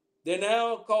 They're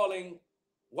now calling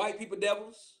white people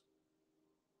devils,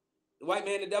 the white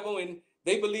man the devil, and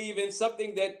they believe in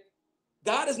something that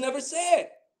God has never said.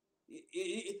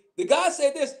 The God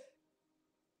said this.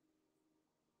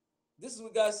 This is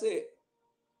what God said.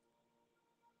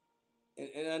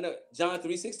 And I know John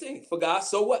 3:16. For God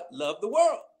so what? Loved the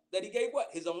world, that he gave what?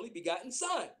 His only begotten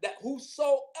son. That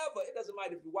whosoever, it doesn't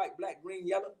matter if you're white, black, green,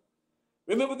 yellow.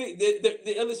 Remember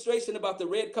the illustration about the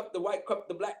red cup, the white cup,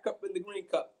 the black cup, and the green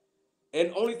cup.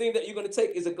 And only thing that you're going to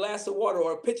take is a glass of water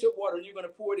or a pitcher of water, and you're going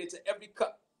to pour it into every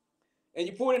cup. And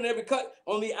you pour it in every cup.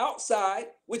 On the outside,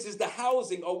 which is the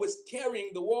housing or what's carrying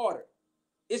the water,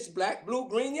 it's black, blue,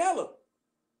 green, yellow.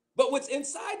 But what's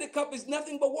inside the cup is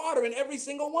nothing but water in every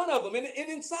single one of them. And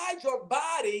inside your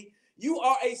body, you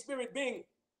are a spirit being.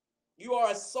 You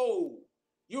are a soul.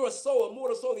 You're a soul, a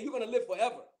mortal soul that you're going to live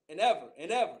forever and ever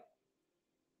and ever.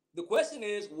 The question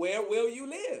is, where will you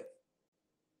live?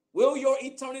 Will your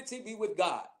eternity be with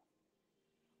God?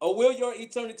 Or will your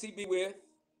eternity be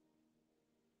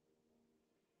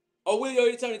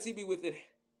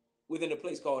within a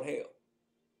place called hell?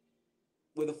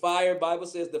 Where the fire, Bible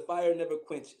says, the fire never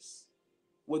quenches.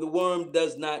 Where the worm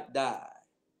does not die.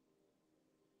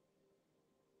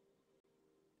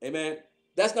 Amen.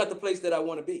 That's not the place that I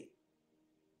want to be.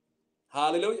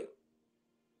 Hallelujah.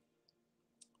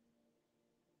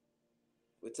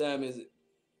 What time is it?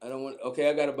 I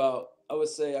would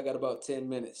say I got about 10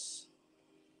 minutes.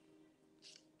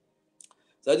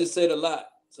 So I just said a lot.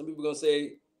 Some people are going to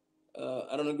say,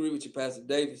 I don't agree with you, Pastor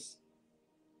Davis.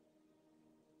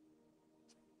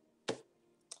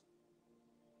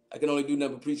 I can only do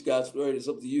nothing but preach God's word. It's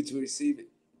up to you to receive it.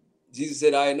 Jesus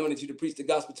said, I anointed you to preach the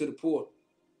gospel to the poor.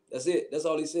 That's it. That's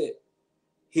all he said.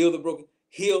 Heal the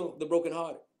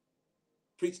brokenhearted.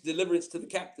 Preach deliverance to the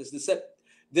captives, to set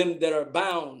them that are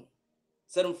bound,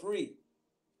 set them free.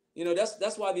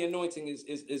 That's why the anointing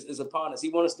is upon us. He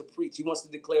wants us to preach. He wants to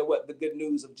declare what? The good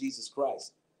news of Jesus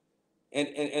Christ.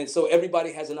 And so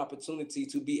everybody has an opportunity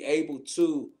to be able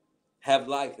to have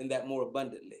life in that more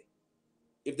abundantly.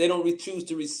 If they don't choose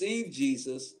to receive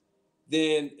Jesus,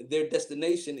 then their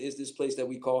destination is this place that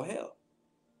we call hell,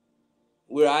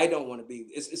 where I don't want to be.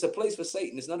 It's a place for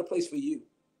Satan. It's not a place for you.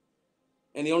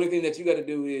 And the only thing that you got to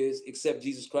do is accept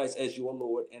Jesus Christ as your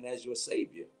Lord and as your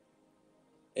Savior.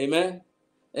 Amen.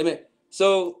 Amen.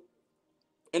 So,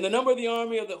 and the number of the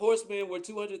army of the horsemen were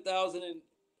 200,000.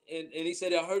 And he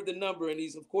said, I heard the number. And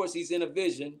he's in a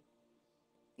vision.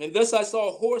 And thus I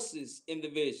saw horses in the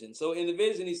vision. So in the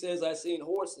vision, he says, I seen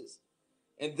horses.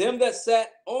 And them that sat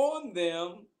on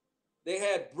them, they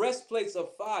had breastplates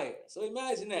of fire. So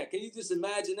imagine that. Can you just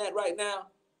imagine that right now?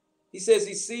 He says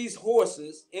he sees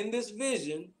horses in this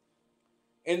vision,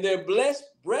 and their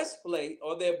breastplate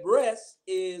or their breast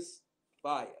is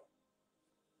fire.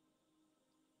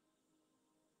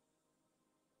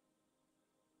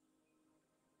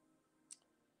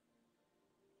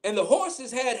 And the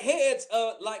horses had heads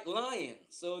like lions.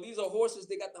 So these are horses.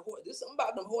 They got the horse. There's something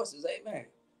about them horses. Amen.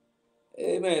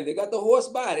 Amen. They got the horse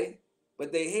body,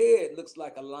 but their head looks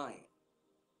like a lion.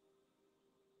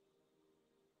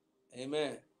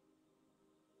 Amen.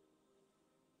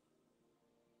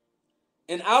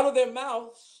 And out of their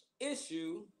mouths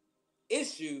issued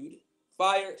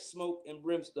fire, smoke, and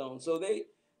brimstone. So they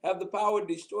have the power to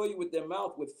destroy you with their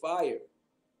mouth with fire.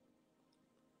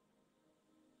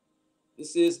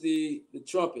 This is the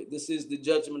trumpet. This is the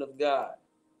judgment of God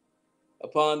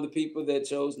upon the people that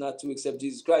chose not to accept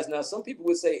Jesus Christ. Now, some people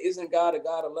would say, isn't God a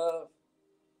God of love?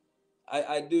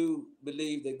 I do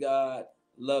believe that God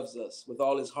loves us with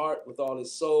all his heart, with all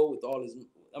his soul,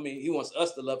 he wants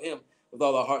us to love him with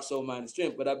all our heart, soul, mind, and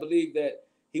strength. But I believe that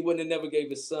he wouldn't have never gave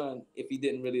his son if he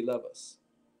didn't really love us.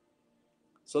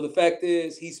 So the fact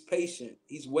is, he's patient.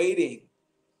 He's waiting.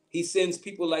 He sends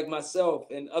people like myself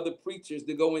and other preachers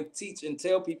to go and teach and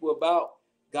tell people about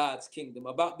God's kingdom,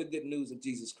 about the good news of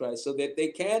Jesus Christ, so that they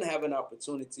can have an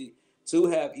opportunity to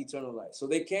have eternal life, so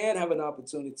they can have an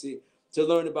opportunity to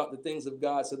learn about the things of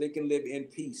God, so they can live in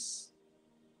peace,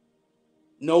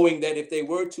 knowing that if they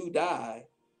were to die,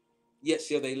 yet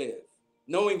shall they live,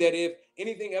 knowing that if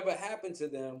anything ever happened to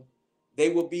them, they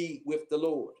will be with the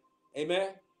Lord. Amen.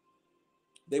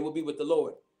 They will be with the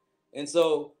Lord. And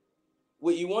so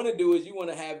what you want to do is you want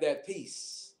to have that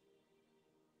peace.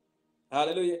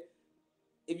 Hallelujah.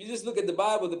 If you just look at the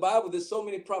Bible, there's so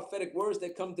many prophetic words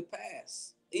that come to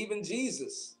pass. Even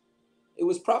Jesus, it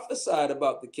was prophesied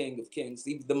about the King of Kings,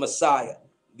 the Messiah,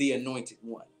 the anointed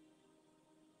one.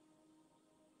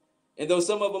 And though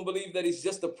some of them believe that he's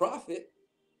just a prophet,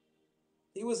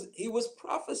 he was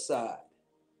prophesied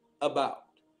about.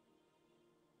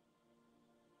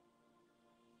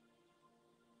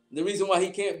 The reason why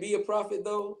he can't be a prophet,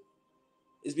 though,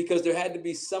 is because there had to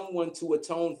be someone to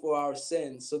atone for our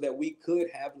sins so that we could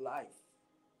have life.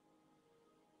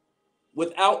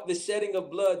 Without the shedding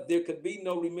of blood, there could be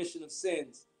no remission of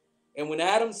sins. And when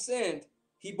Adam sinned,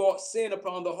 he brought sin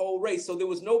upon the whole race. So there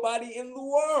was nobody in the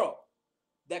world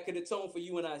that could atone for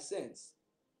you and I's sins.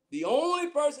 The only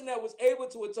person that was able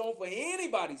to atone for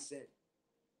anybody's sin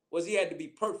was he had to be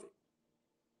perfect.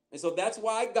 And so that's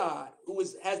why God, who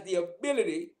has the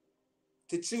ability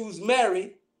to choose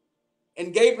Mary,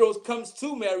 and Gabriel comes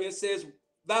to Mary and says,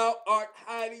 "Thou art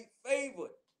highly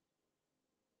favored.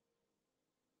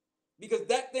 Because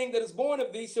that thing that is born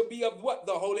of thee shall be of what?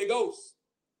 The Holy Ghost."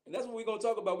 And that's what we're going to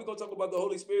talk about. We're going to talk about the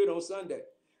Holy Spirit on Sunday.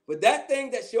 But that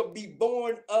thing that shall be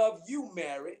born of you,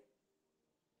 Mary,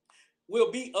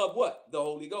 will be of what? The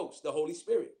Holy Ghost, the Holy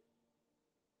Spirit.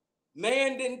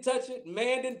 Man didn't touch it.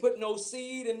 Man didn't put no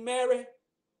seed in Mary.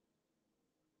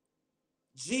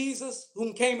 Jesus,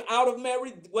 whom came out of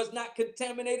Mary, was not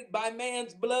contaminated by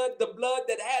man's blood. The blood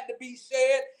that had to be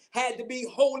shed had to be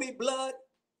holy blood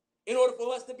in order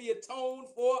for us to be atoned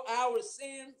for our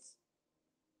sins.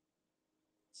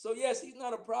 So yes, he's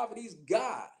not a prophet. He's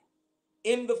God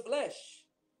in the flesh.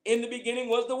 In the beginning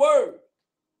was the Word.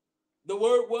 The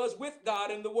Word was with God,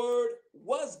 and the Word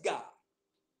was God.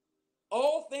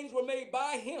 All things were made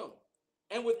by him,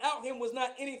 and without him was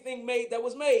not anything made that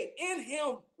was made. In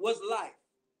him was life,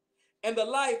 and the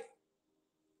life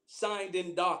shined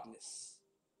in darkness,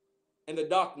 and the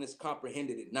darkness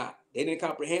comprehended it not. They didn't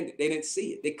comprehend it. They didn't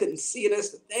see it. They couldn't see it. That's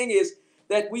the thing, is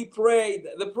that we pray.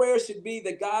 The prayer should be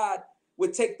that God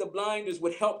would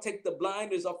help take the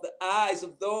blinders off the eyes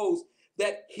of those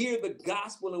that hear the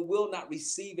gospel and will not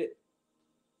receive it,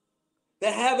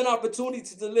 that have an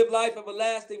opportunity to live life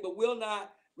everlasting but will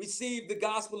not receive the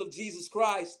gospel of Jesus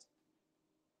Christ.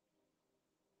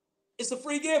 It's a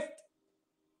free gift.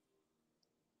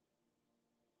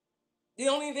 The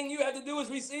only thing you have to do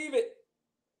is receive it.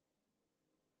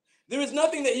 There is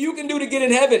nothing that you can do to get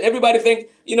in heaven. Everybody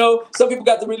thinks, some people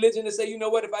got the religion to say, you know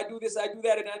what, if I do this, I do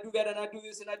that, and I do that, and I do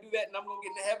this, and I do that, and I'm going to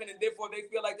get into heaven. And therefore, they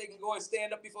feel like they can go and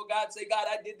stand up before God and say, God,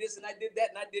 I did this, and I did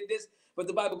that, and I did this. But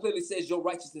the Bible clearly says your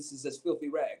righteousness is as filthy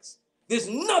rags. There's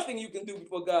nothing you can do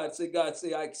before God. God,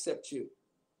 say, I accept you.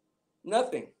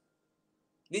 Nothing.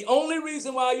 The only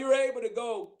reason why you're able to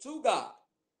go to God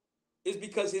is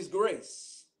because his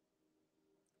grace.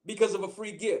 Because of a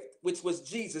free gift, which was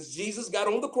Jesus. Jesus got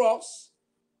on the cross.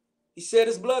 He shed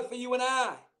his blood for you and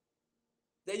I,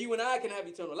 that you and I can have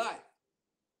eternal life.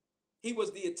 He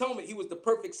was the atonement. He was the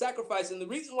perfect sacrifice. And the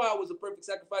reason why it was a perfect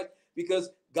sacrifice, because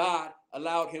God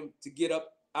allowed him to get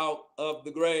up out of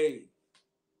the grave.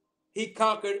 He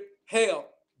conquered hell,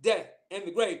 death, and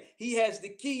the grave. He has the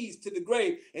keys to the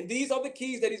grave. And these are the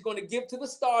keys that he's going to give to the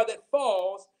star that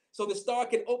falls, so the star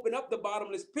can open up the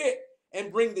bottomless pit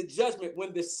and bring the judgment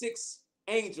when the sixth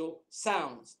angel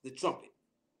sounds the trumpet.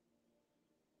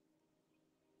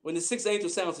 When the sixth angel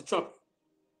sounds the trumpet.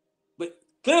 But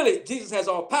clearly, Jesus has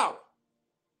all power.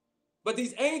 But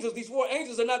these four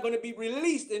angels are not going to be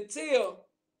released until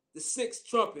the sixth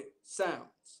trumpet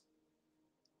sounds.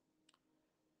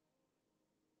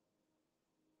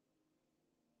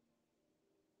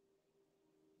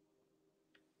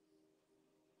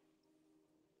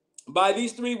 By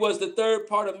these three was the third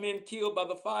part of men killed by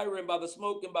the fire and by the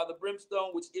smoke and by the brimstone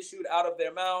which issued out of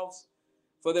their mouths.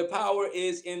 For their power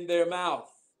is in their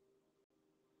mouth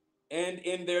and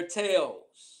in their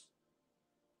tails.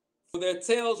 For their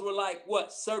tails were like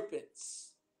what?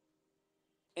 Serpents,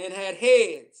 and had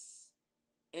heads,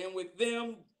 and with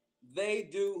them they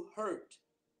do hurt.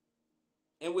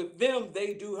 And with them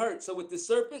they do hurt. So with the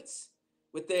serpents,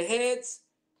 with their heads,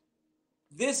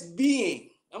 this being,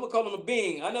 I'm going to call him a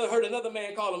being. I heard another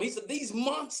man call him. He said, these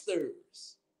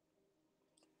monsters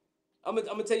I'm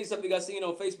gonna tell you something I seen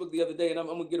on Facebook the other day, and I'm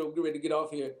gonna get ready to get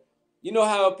off here. You know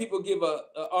how people give a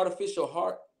artificial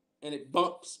heart and it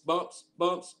bumps, bumps,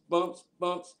 bumps, bumps,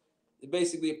 bumps.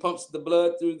 It pumps the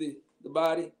blood through the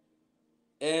body.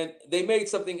 And they made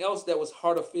something else that was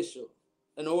artificial,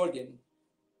 an organ,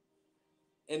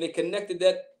 and they connected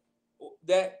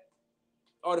that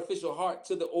artificial heart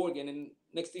to the organ, and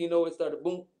next thing you know, it started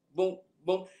boom, boom,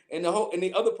 boom, and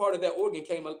the other part of that organ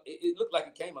it looked like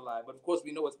it came alive, but of course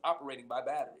we know it's operating by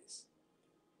batteries.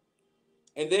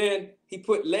 And then he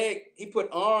put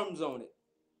arms on it.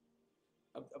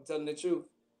 I'm telling the truth.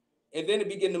 And then it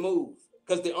began to move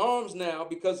because the arms now,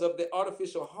 because of the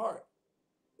artificial heart,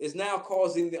 is now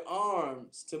causing the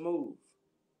arms to move.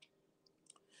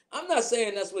 I'm not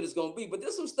saying that's what it's going to be, but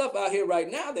there's some stuff out here right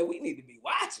now that we need to be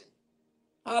watching.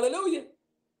 Hallelujah.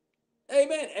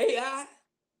 Amen. AI,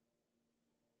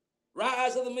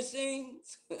 rise of the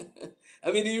machines.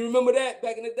 I mean, do you remember that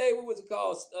back in the day? What was it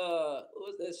called? What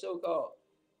was that show called?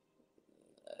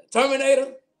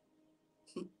 Terminator.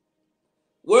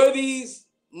 Were these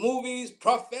movies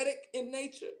prophetic in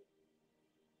nature?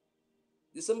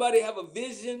 Did somebody have a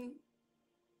vision,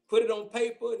 put it on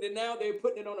paper, and then now they're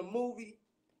putting it on a movie?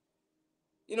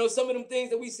 You know, some of them things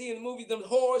that we see in the movies, them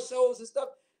horror shows and stuff,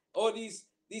 or these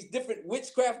different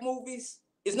witchcraft movies,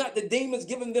 it's not the demons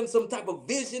giving them some type of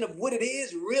vision of what it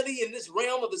is really in this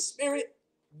realm of the spirit.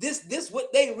 This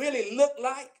what they really look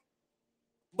like,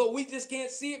 but we just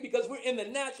can't see it because we're in the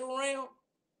natural realm.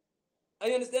 Are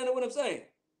you understanding what I'm saying?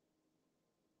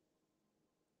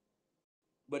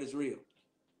 But it's real.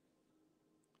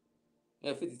 I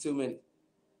have 52 minutes.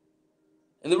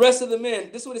 And the rest of the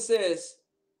men, this is what it says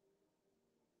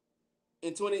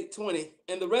in 2020.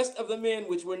 And the rest of the men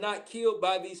which were not killed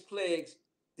by these plagues,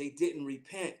 they didn't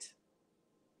repent.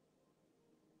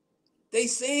 They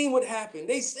seen what happened.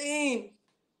 They seen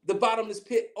the bottomless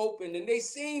pit open, and they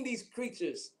seen these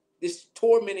creatures, this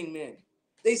tormenting men.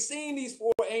 They seen these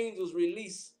 4 angels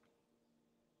release,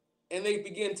 and they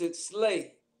begin to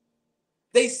slay.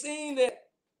 They seen that,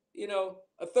 you know,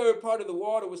 a third part of the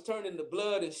water was turned into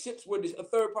blood, and a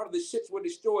third part of the ships were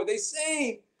destroyed. They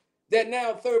seen that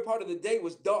now a third part of the day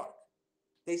was dark.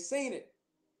 They seen it,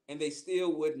 and they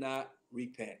still would not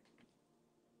repent.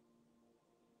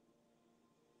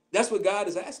 That's what God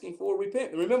is asking for,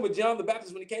 repent. And remember John the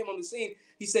Baptist, when he came on the scene,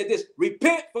 he said this: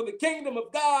 repent, for the kingdom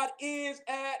of God is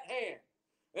at hand.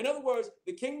 In other words,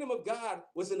 the kingdom of God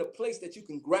was in a place that you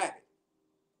can grab it.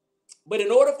 But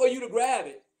in order for you to grab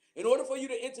it, in order for you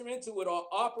to enter into it or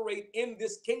operate in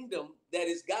this kingdom that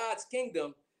is God's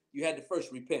kingdom, you had to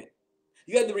first repent.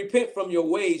 You had to repent from your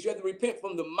ways. You had to repent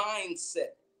from the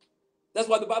mindset. That's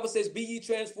why the Bible says, be ye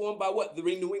transformed by what? The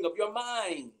renewing of your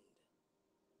mind.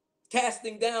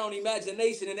 Casting down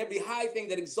imagination and every high thing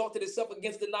that exalted itself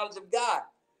against the knowledge of God.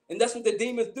 And that's what the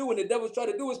demons do, and the devil's try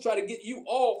to do is try to get you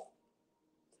off.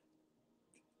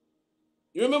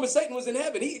 You remember Satan was in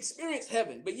heaven. He experienced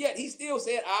heaven, but yet he still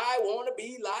said, I want to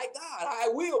be like God. I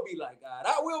will be like God.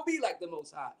 I will be like the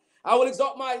Most High. I will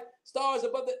exalt my stars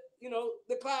above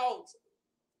the clouds.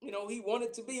 He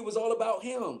wanted to be. It was all about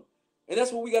him. And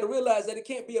that's what we got to realize, that it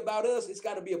can't be about us. It's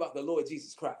got to be about the Lord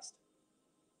Jesus Christ.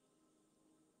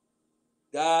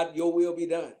 God, your will be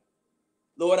done.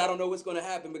 Lord, I don't know what's going to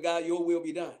happen, but God, your will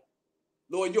be done.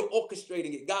 Lord, you're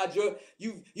orchestrating it. God,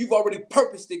 you've already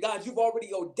purposed it. God, you've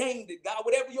already ordained it. God,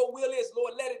 whatever your will is,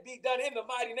 Lord, let it be done in the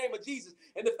mighty name of Jesus.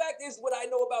 And the fact is, what I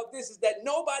know about this is that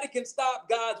nobody can stop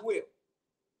God's will.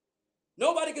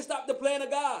 Nobody can stop the plan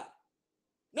of God.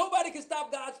 Nobody can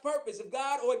stop God's purpose. If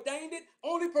God ordained it,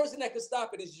 only person that can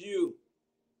stop it is you.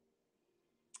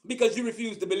 Because you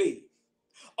refuse to believe.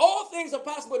 All things are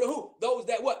possible to who? Those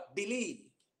that what? Believe.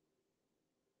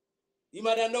 You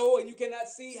might not know and you cannot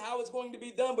see how it's going to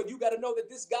be done, but you got to know that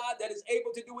this God that is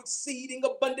able to do exceeding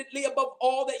abundantly above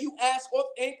all that you ask or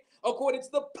think, according to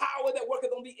the power that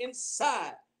worketh on the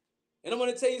inside. And I'm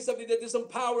going to tell you something, that there's some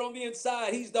power on the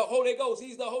inside. He's the Holy Ghost.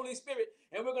 He's the Holy Spirit.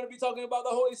 And we're going to be talking about the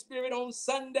Holy Spirit on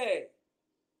Sunday.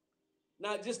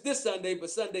 Not just this Sunday, but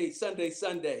Sunday.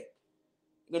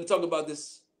 We're going to talk about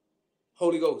this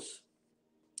Holy Ghost.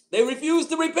 They refused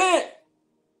to repent.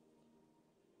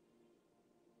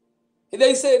 And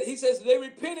he says, they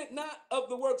repented not of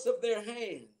the works of their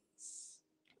hands,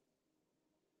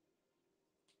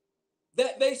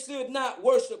 that they should not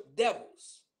worship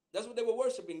devils. That's what they were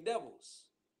worshiping, devils,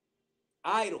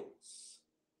 idols,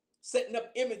 setting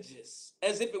up images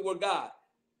as if it were God.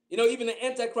 Even the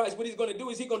Antichrist, what he's going to do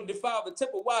is he's going to defile the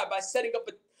temple. Why? By setting up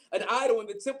an idol in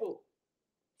the temple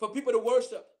for people to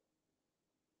worship.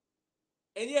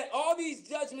 And yet all these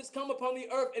judgments come upon the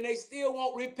earth and they still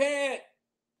won't repent.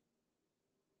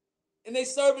 And they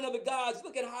serving other gods.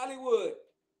 Look at Hollywood.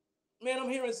 Man, I'm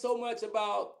hearing so much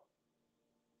about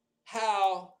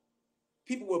how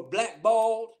people were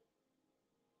blackballed.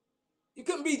 You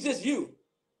couldn't be just you.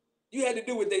 You had to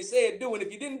do what they said do. And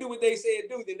if you didn't do what they said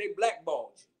do, then they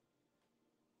blackballed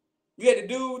you. You had to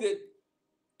do the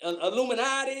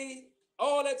Illuminati,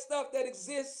 all that stuff that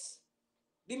exists,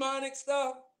 demonic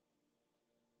stuff.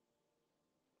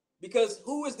 Because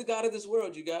who is the God of this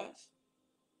world, you guys?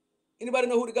 Anybody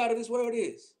know who the God of this world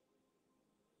is?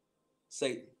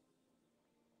 Satan.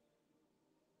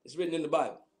 It's written in the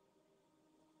Bible.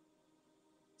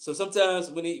 So sometimes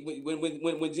when he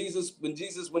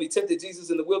tempted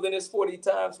Jesus in the wilderness 40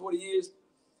 times, 40 years,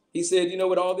 he said, you know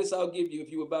what, all this I'll give you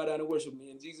if you will bow down and worship me.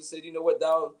 And Jesus said, you know what,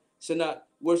 thou shalt not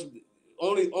worship,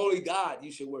 only God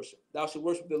you should worship. Thou shalt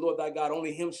worship the Lord thy God,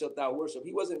 only him shalt thou worship.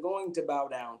 He wasn't going to bow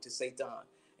down to Satan.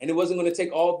 And it wasn't going to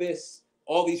take all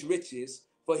these riches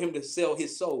for him to sell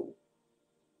his soul.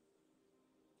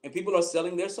 And people are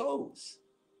selling their souls.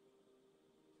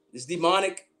 This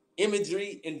demonic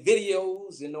imagery and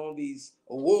videos and on these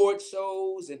award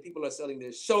shows, and people are selling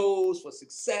their shows for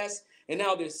success, and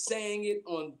now they're saying it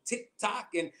on TikTok,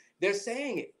 and they're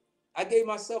saying it. I gave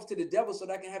myself to the devil so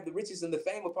that I can have the riches and the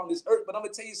fame upon this earth, but I'm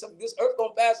going to tell you something, this earth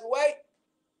gonna pass away.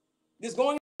 There's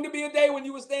going to be a day when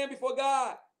you will stand before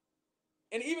God.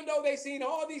 And even though they've seen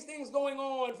all these things going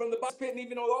on from the bottom pit, and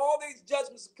even though all these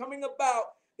judgments are coming about,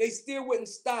 they still wouldn't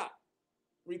stop.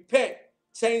 Repent,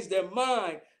 change their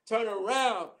mind, turn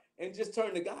around, and just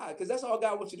turn to God, because that's all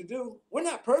God wants you to do. We're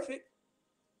not perfect.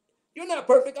 You're not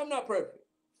perfect. I'm not perfect.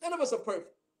 None of us are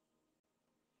perfect.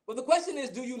 But the question is,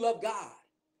 do you love God?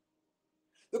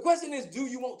 The question is, do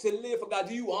you want to live for God?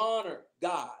 Do you honor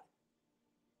God?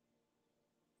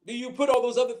 Do you put all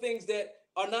those other things that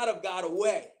are not of God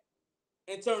away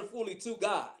and turn fully to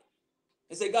God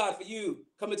and say, God, for you,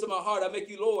 come into my heart. I make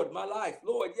you Lord, my life.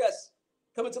 Lord, yes,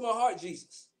 come into my heart,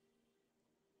 Jesus.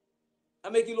 I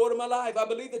make you Lord of my life. I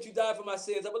believe that you died for my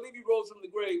sins. I believe you rose from the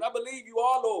grave. I believe you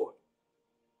are Lord.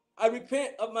 I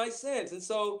repent of my sins. And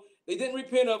so they didn't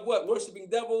repent of what? Worshiping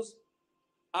devils,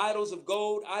 idols of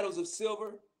gold, idols of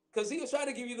silver, because he was trying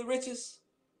to give you the riches.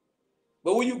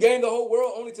 But will you gain the whole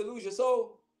world only to lose your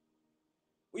soul?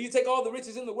 Will you take all the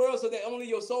riches in the world so that only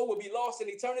your soul will be lost in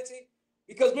eternity?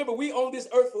 Because remember, we own this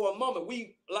earth for a moment.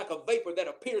 We like a vapor that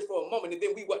appears for a moment, and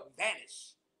then we what?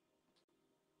 Vanish.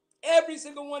 Every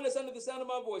single one that's under the sound of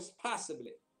my voice,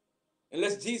 possibly,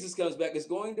 unless Jesus comes back, is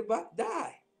going to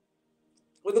die.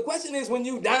 Well, the question is, when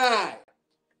you die,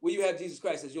 will you have Jesus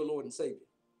Christ as your Lord and Savior?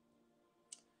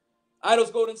 Idols,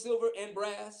 gold and silver and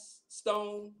brass,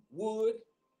 stone, wood.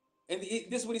 And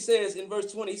this is what he says in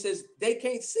verse 20. He says, they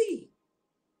can't see,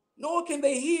 nor can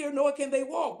they hear, nor can they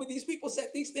walk. But these people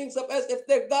set these things up as if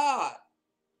they're God.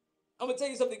 I'm going to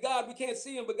tell you something. God, we can't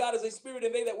see him, but God is a spirit,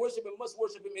 and they that worship him must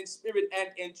worship him in spirit and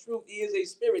in truth. He is a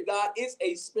spirit. God is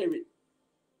a spirit.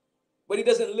 But he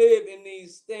doesn't live in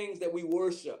these things that we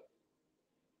worship.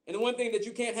 And the one thing that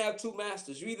you can't have two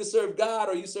masters. You either serve God,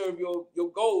 or you serve your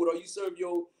gold, or you serve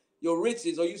your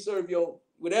riches, or you serve your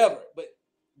whatever. But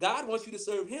God wants you to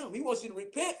serve him. He wants you to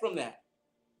repent from that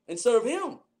and serve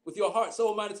him with your heart,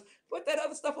 soul, mind. Put that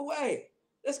other stuff away.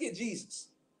 Let's get Jesus.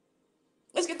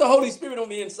 Let's get the Holy Spirit on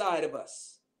the inside of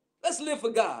us. Let's live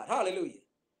for God. Hallelujah.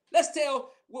 Let's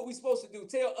tell what we're supposed to do.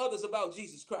 Tell others about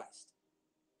Jesus Christ.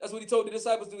 That's what he told the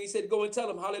disciples to do. He said, go and tell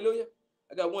them. Hallelujah.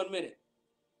 I got 1 minute.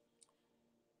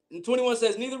 And 21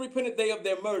 says, neither repented they of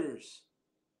their murders,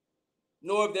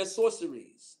 nor of their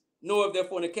sorceries, nor of their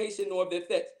fornication, nor of their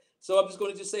theft. So I'm just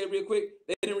going to just say it real quick.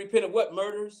 They didn't repent of what?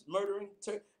 Murders, murdering.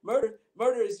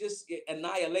 Murder is just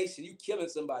annihilation. You killing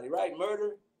somebody, right?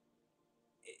 Murder.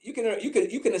 You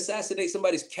can assassinate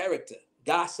somebody's character,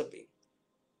 gossiping,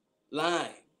 lying.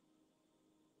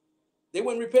 They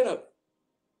wouldn't repent of it.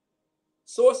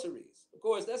 Sorceries, of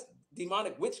course, that's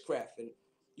demonic witchcraft, and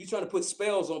you trying to put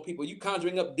spells on people. You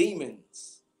conjuring up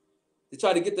demons to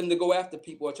try to get them to go after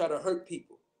people or try to hurt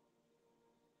people.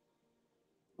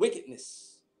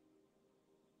 Wickedness.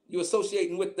 You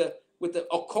associating with the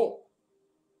occult.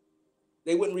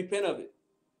 They wouldn't repent of it.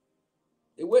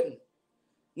 They wouldn't.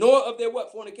 Nor of their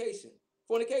what? Fornication.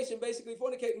 Fornication, basically,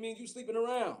 fornicating means you sleeping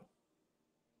around.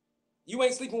 You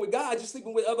ain't sleeping with God, you're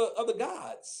sleeping with other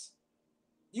gods.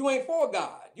 You ain't for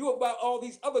God. You about all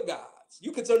these other gods.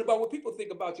 You concerned about what people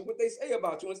think about you, what they say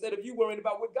about you, instead of you worrying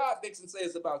about what God thinks and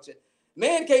says about you.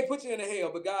 Man can't put you in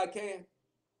hell, but God can.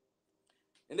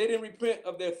 And they didn't repent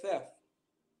of their theft.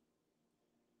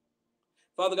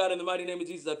 Father God, in the mighty name of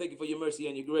Jesus, I thank you for your mercy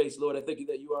and your grace. Lord, I thank you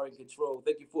that you are in control.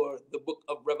 Thank you for the book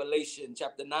of Revelation,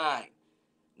 chapter 9.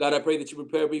 God, I pray that you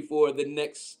prepare me for the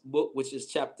next book, which is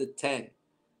chapter 10.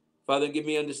 Father, give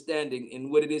me understanding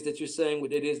in what it is that you're saying,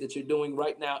 what it is that you're doing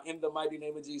right now in the mighty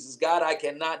name of Jesus. God, I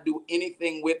cannot do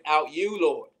anything without you,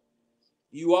 Lord.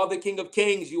 You are the King of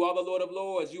Kings. You are the Lord of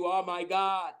Lords. You are my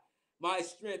God, my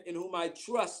strength, in whom I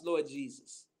trust, Lord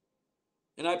Jesus.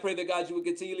 And I pray that, God, you will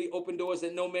continually open doors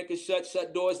that no man can shut,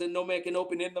 shut doors that no man can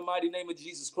open in the mighty name of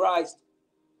Jesus Christ.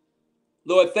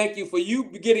 Lord, thank you for you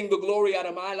getting the glory out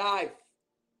of my life.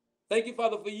 Thank you,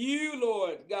 Father, for you,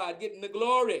 Lord, God, getting the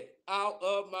glory out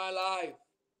of my life.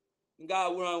 And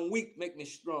God, where I'm weak, make me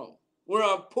strong. Where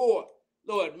I'm poor,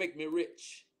 Lord, make me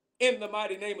rich. In the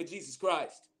mighty name of Jesus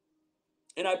Christ.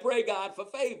 And I pray, God, for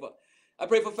favor. I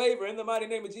pray for favor in the mighty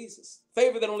name of Jesus.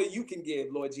 Favor that only you can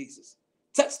give, Lord Jesus.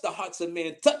 Touch the hearts of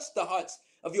men. Touch the hearts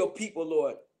of your people,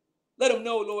 Lord. Let them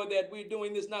know, Lord, that we're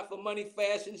doing this not for money,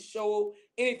 fashion, show,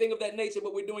 anything of that nature,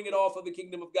 but we're doing it all for the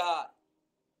kingdom of God.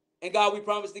 And God, we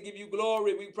promise to give you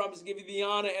glory. We promise to give you the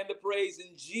honor and the praise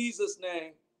in Jesus'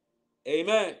 name.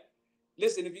 Amen.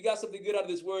 Listen, if you got something good out of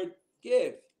this word,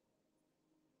 give.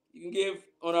 You can give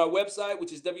on our website,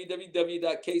 which is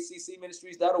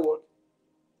www.kccministries.org,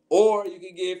 or you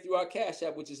can give through our Cash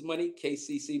App, which is Money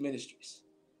KCC Ministries.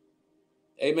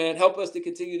 Amen. Help us to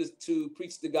continue to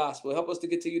preach the gospel. Help us to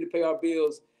continue to pay our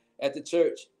bills at the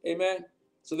church. Amen.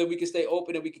 So that we can stay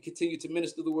open and we can continue to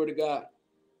minister the word of God.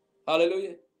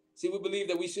 Hallelujah. See, we believe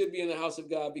that we should be in the house of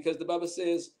God because the Bible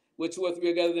says where two or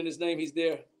three are gathered in his name, he's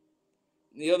there.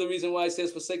 And the other reason why it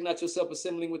says, forsake not yourself,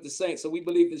 assembling with the saints. So we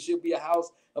believe there should be a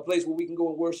house, a place where we can go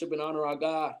and worship and honor our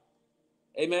God.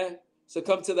 Amen. So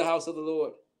come to the house of the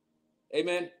Lord.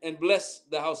 Amen. And bless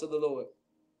the house of the Lord.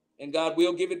 And God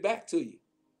will give it back to you.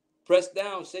 Pressed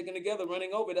down, shaken together,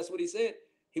 running over. That's what he said.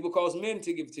 He will cause men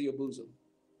to give to your bosom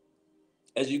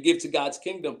as you give to God's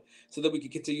kingdom so that we can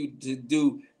continue to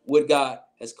do what God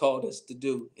has called us to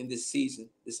do in this season,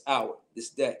 this hour, this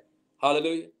day.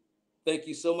 Hallelujah. Thank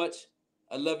you so much.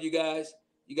 I love you guys.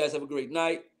 You guys have a great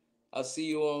night. I'll see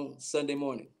you on Sunday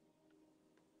morning.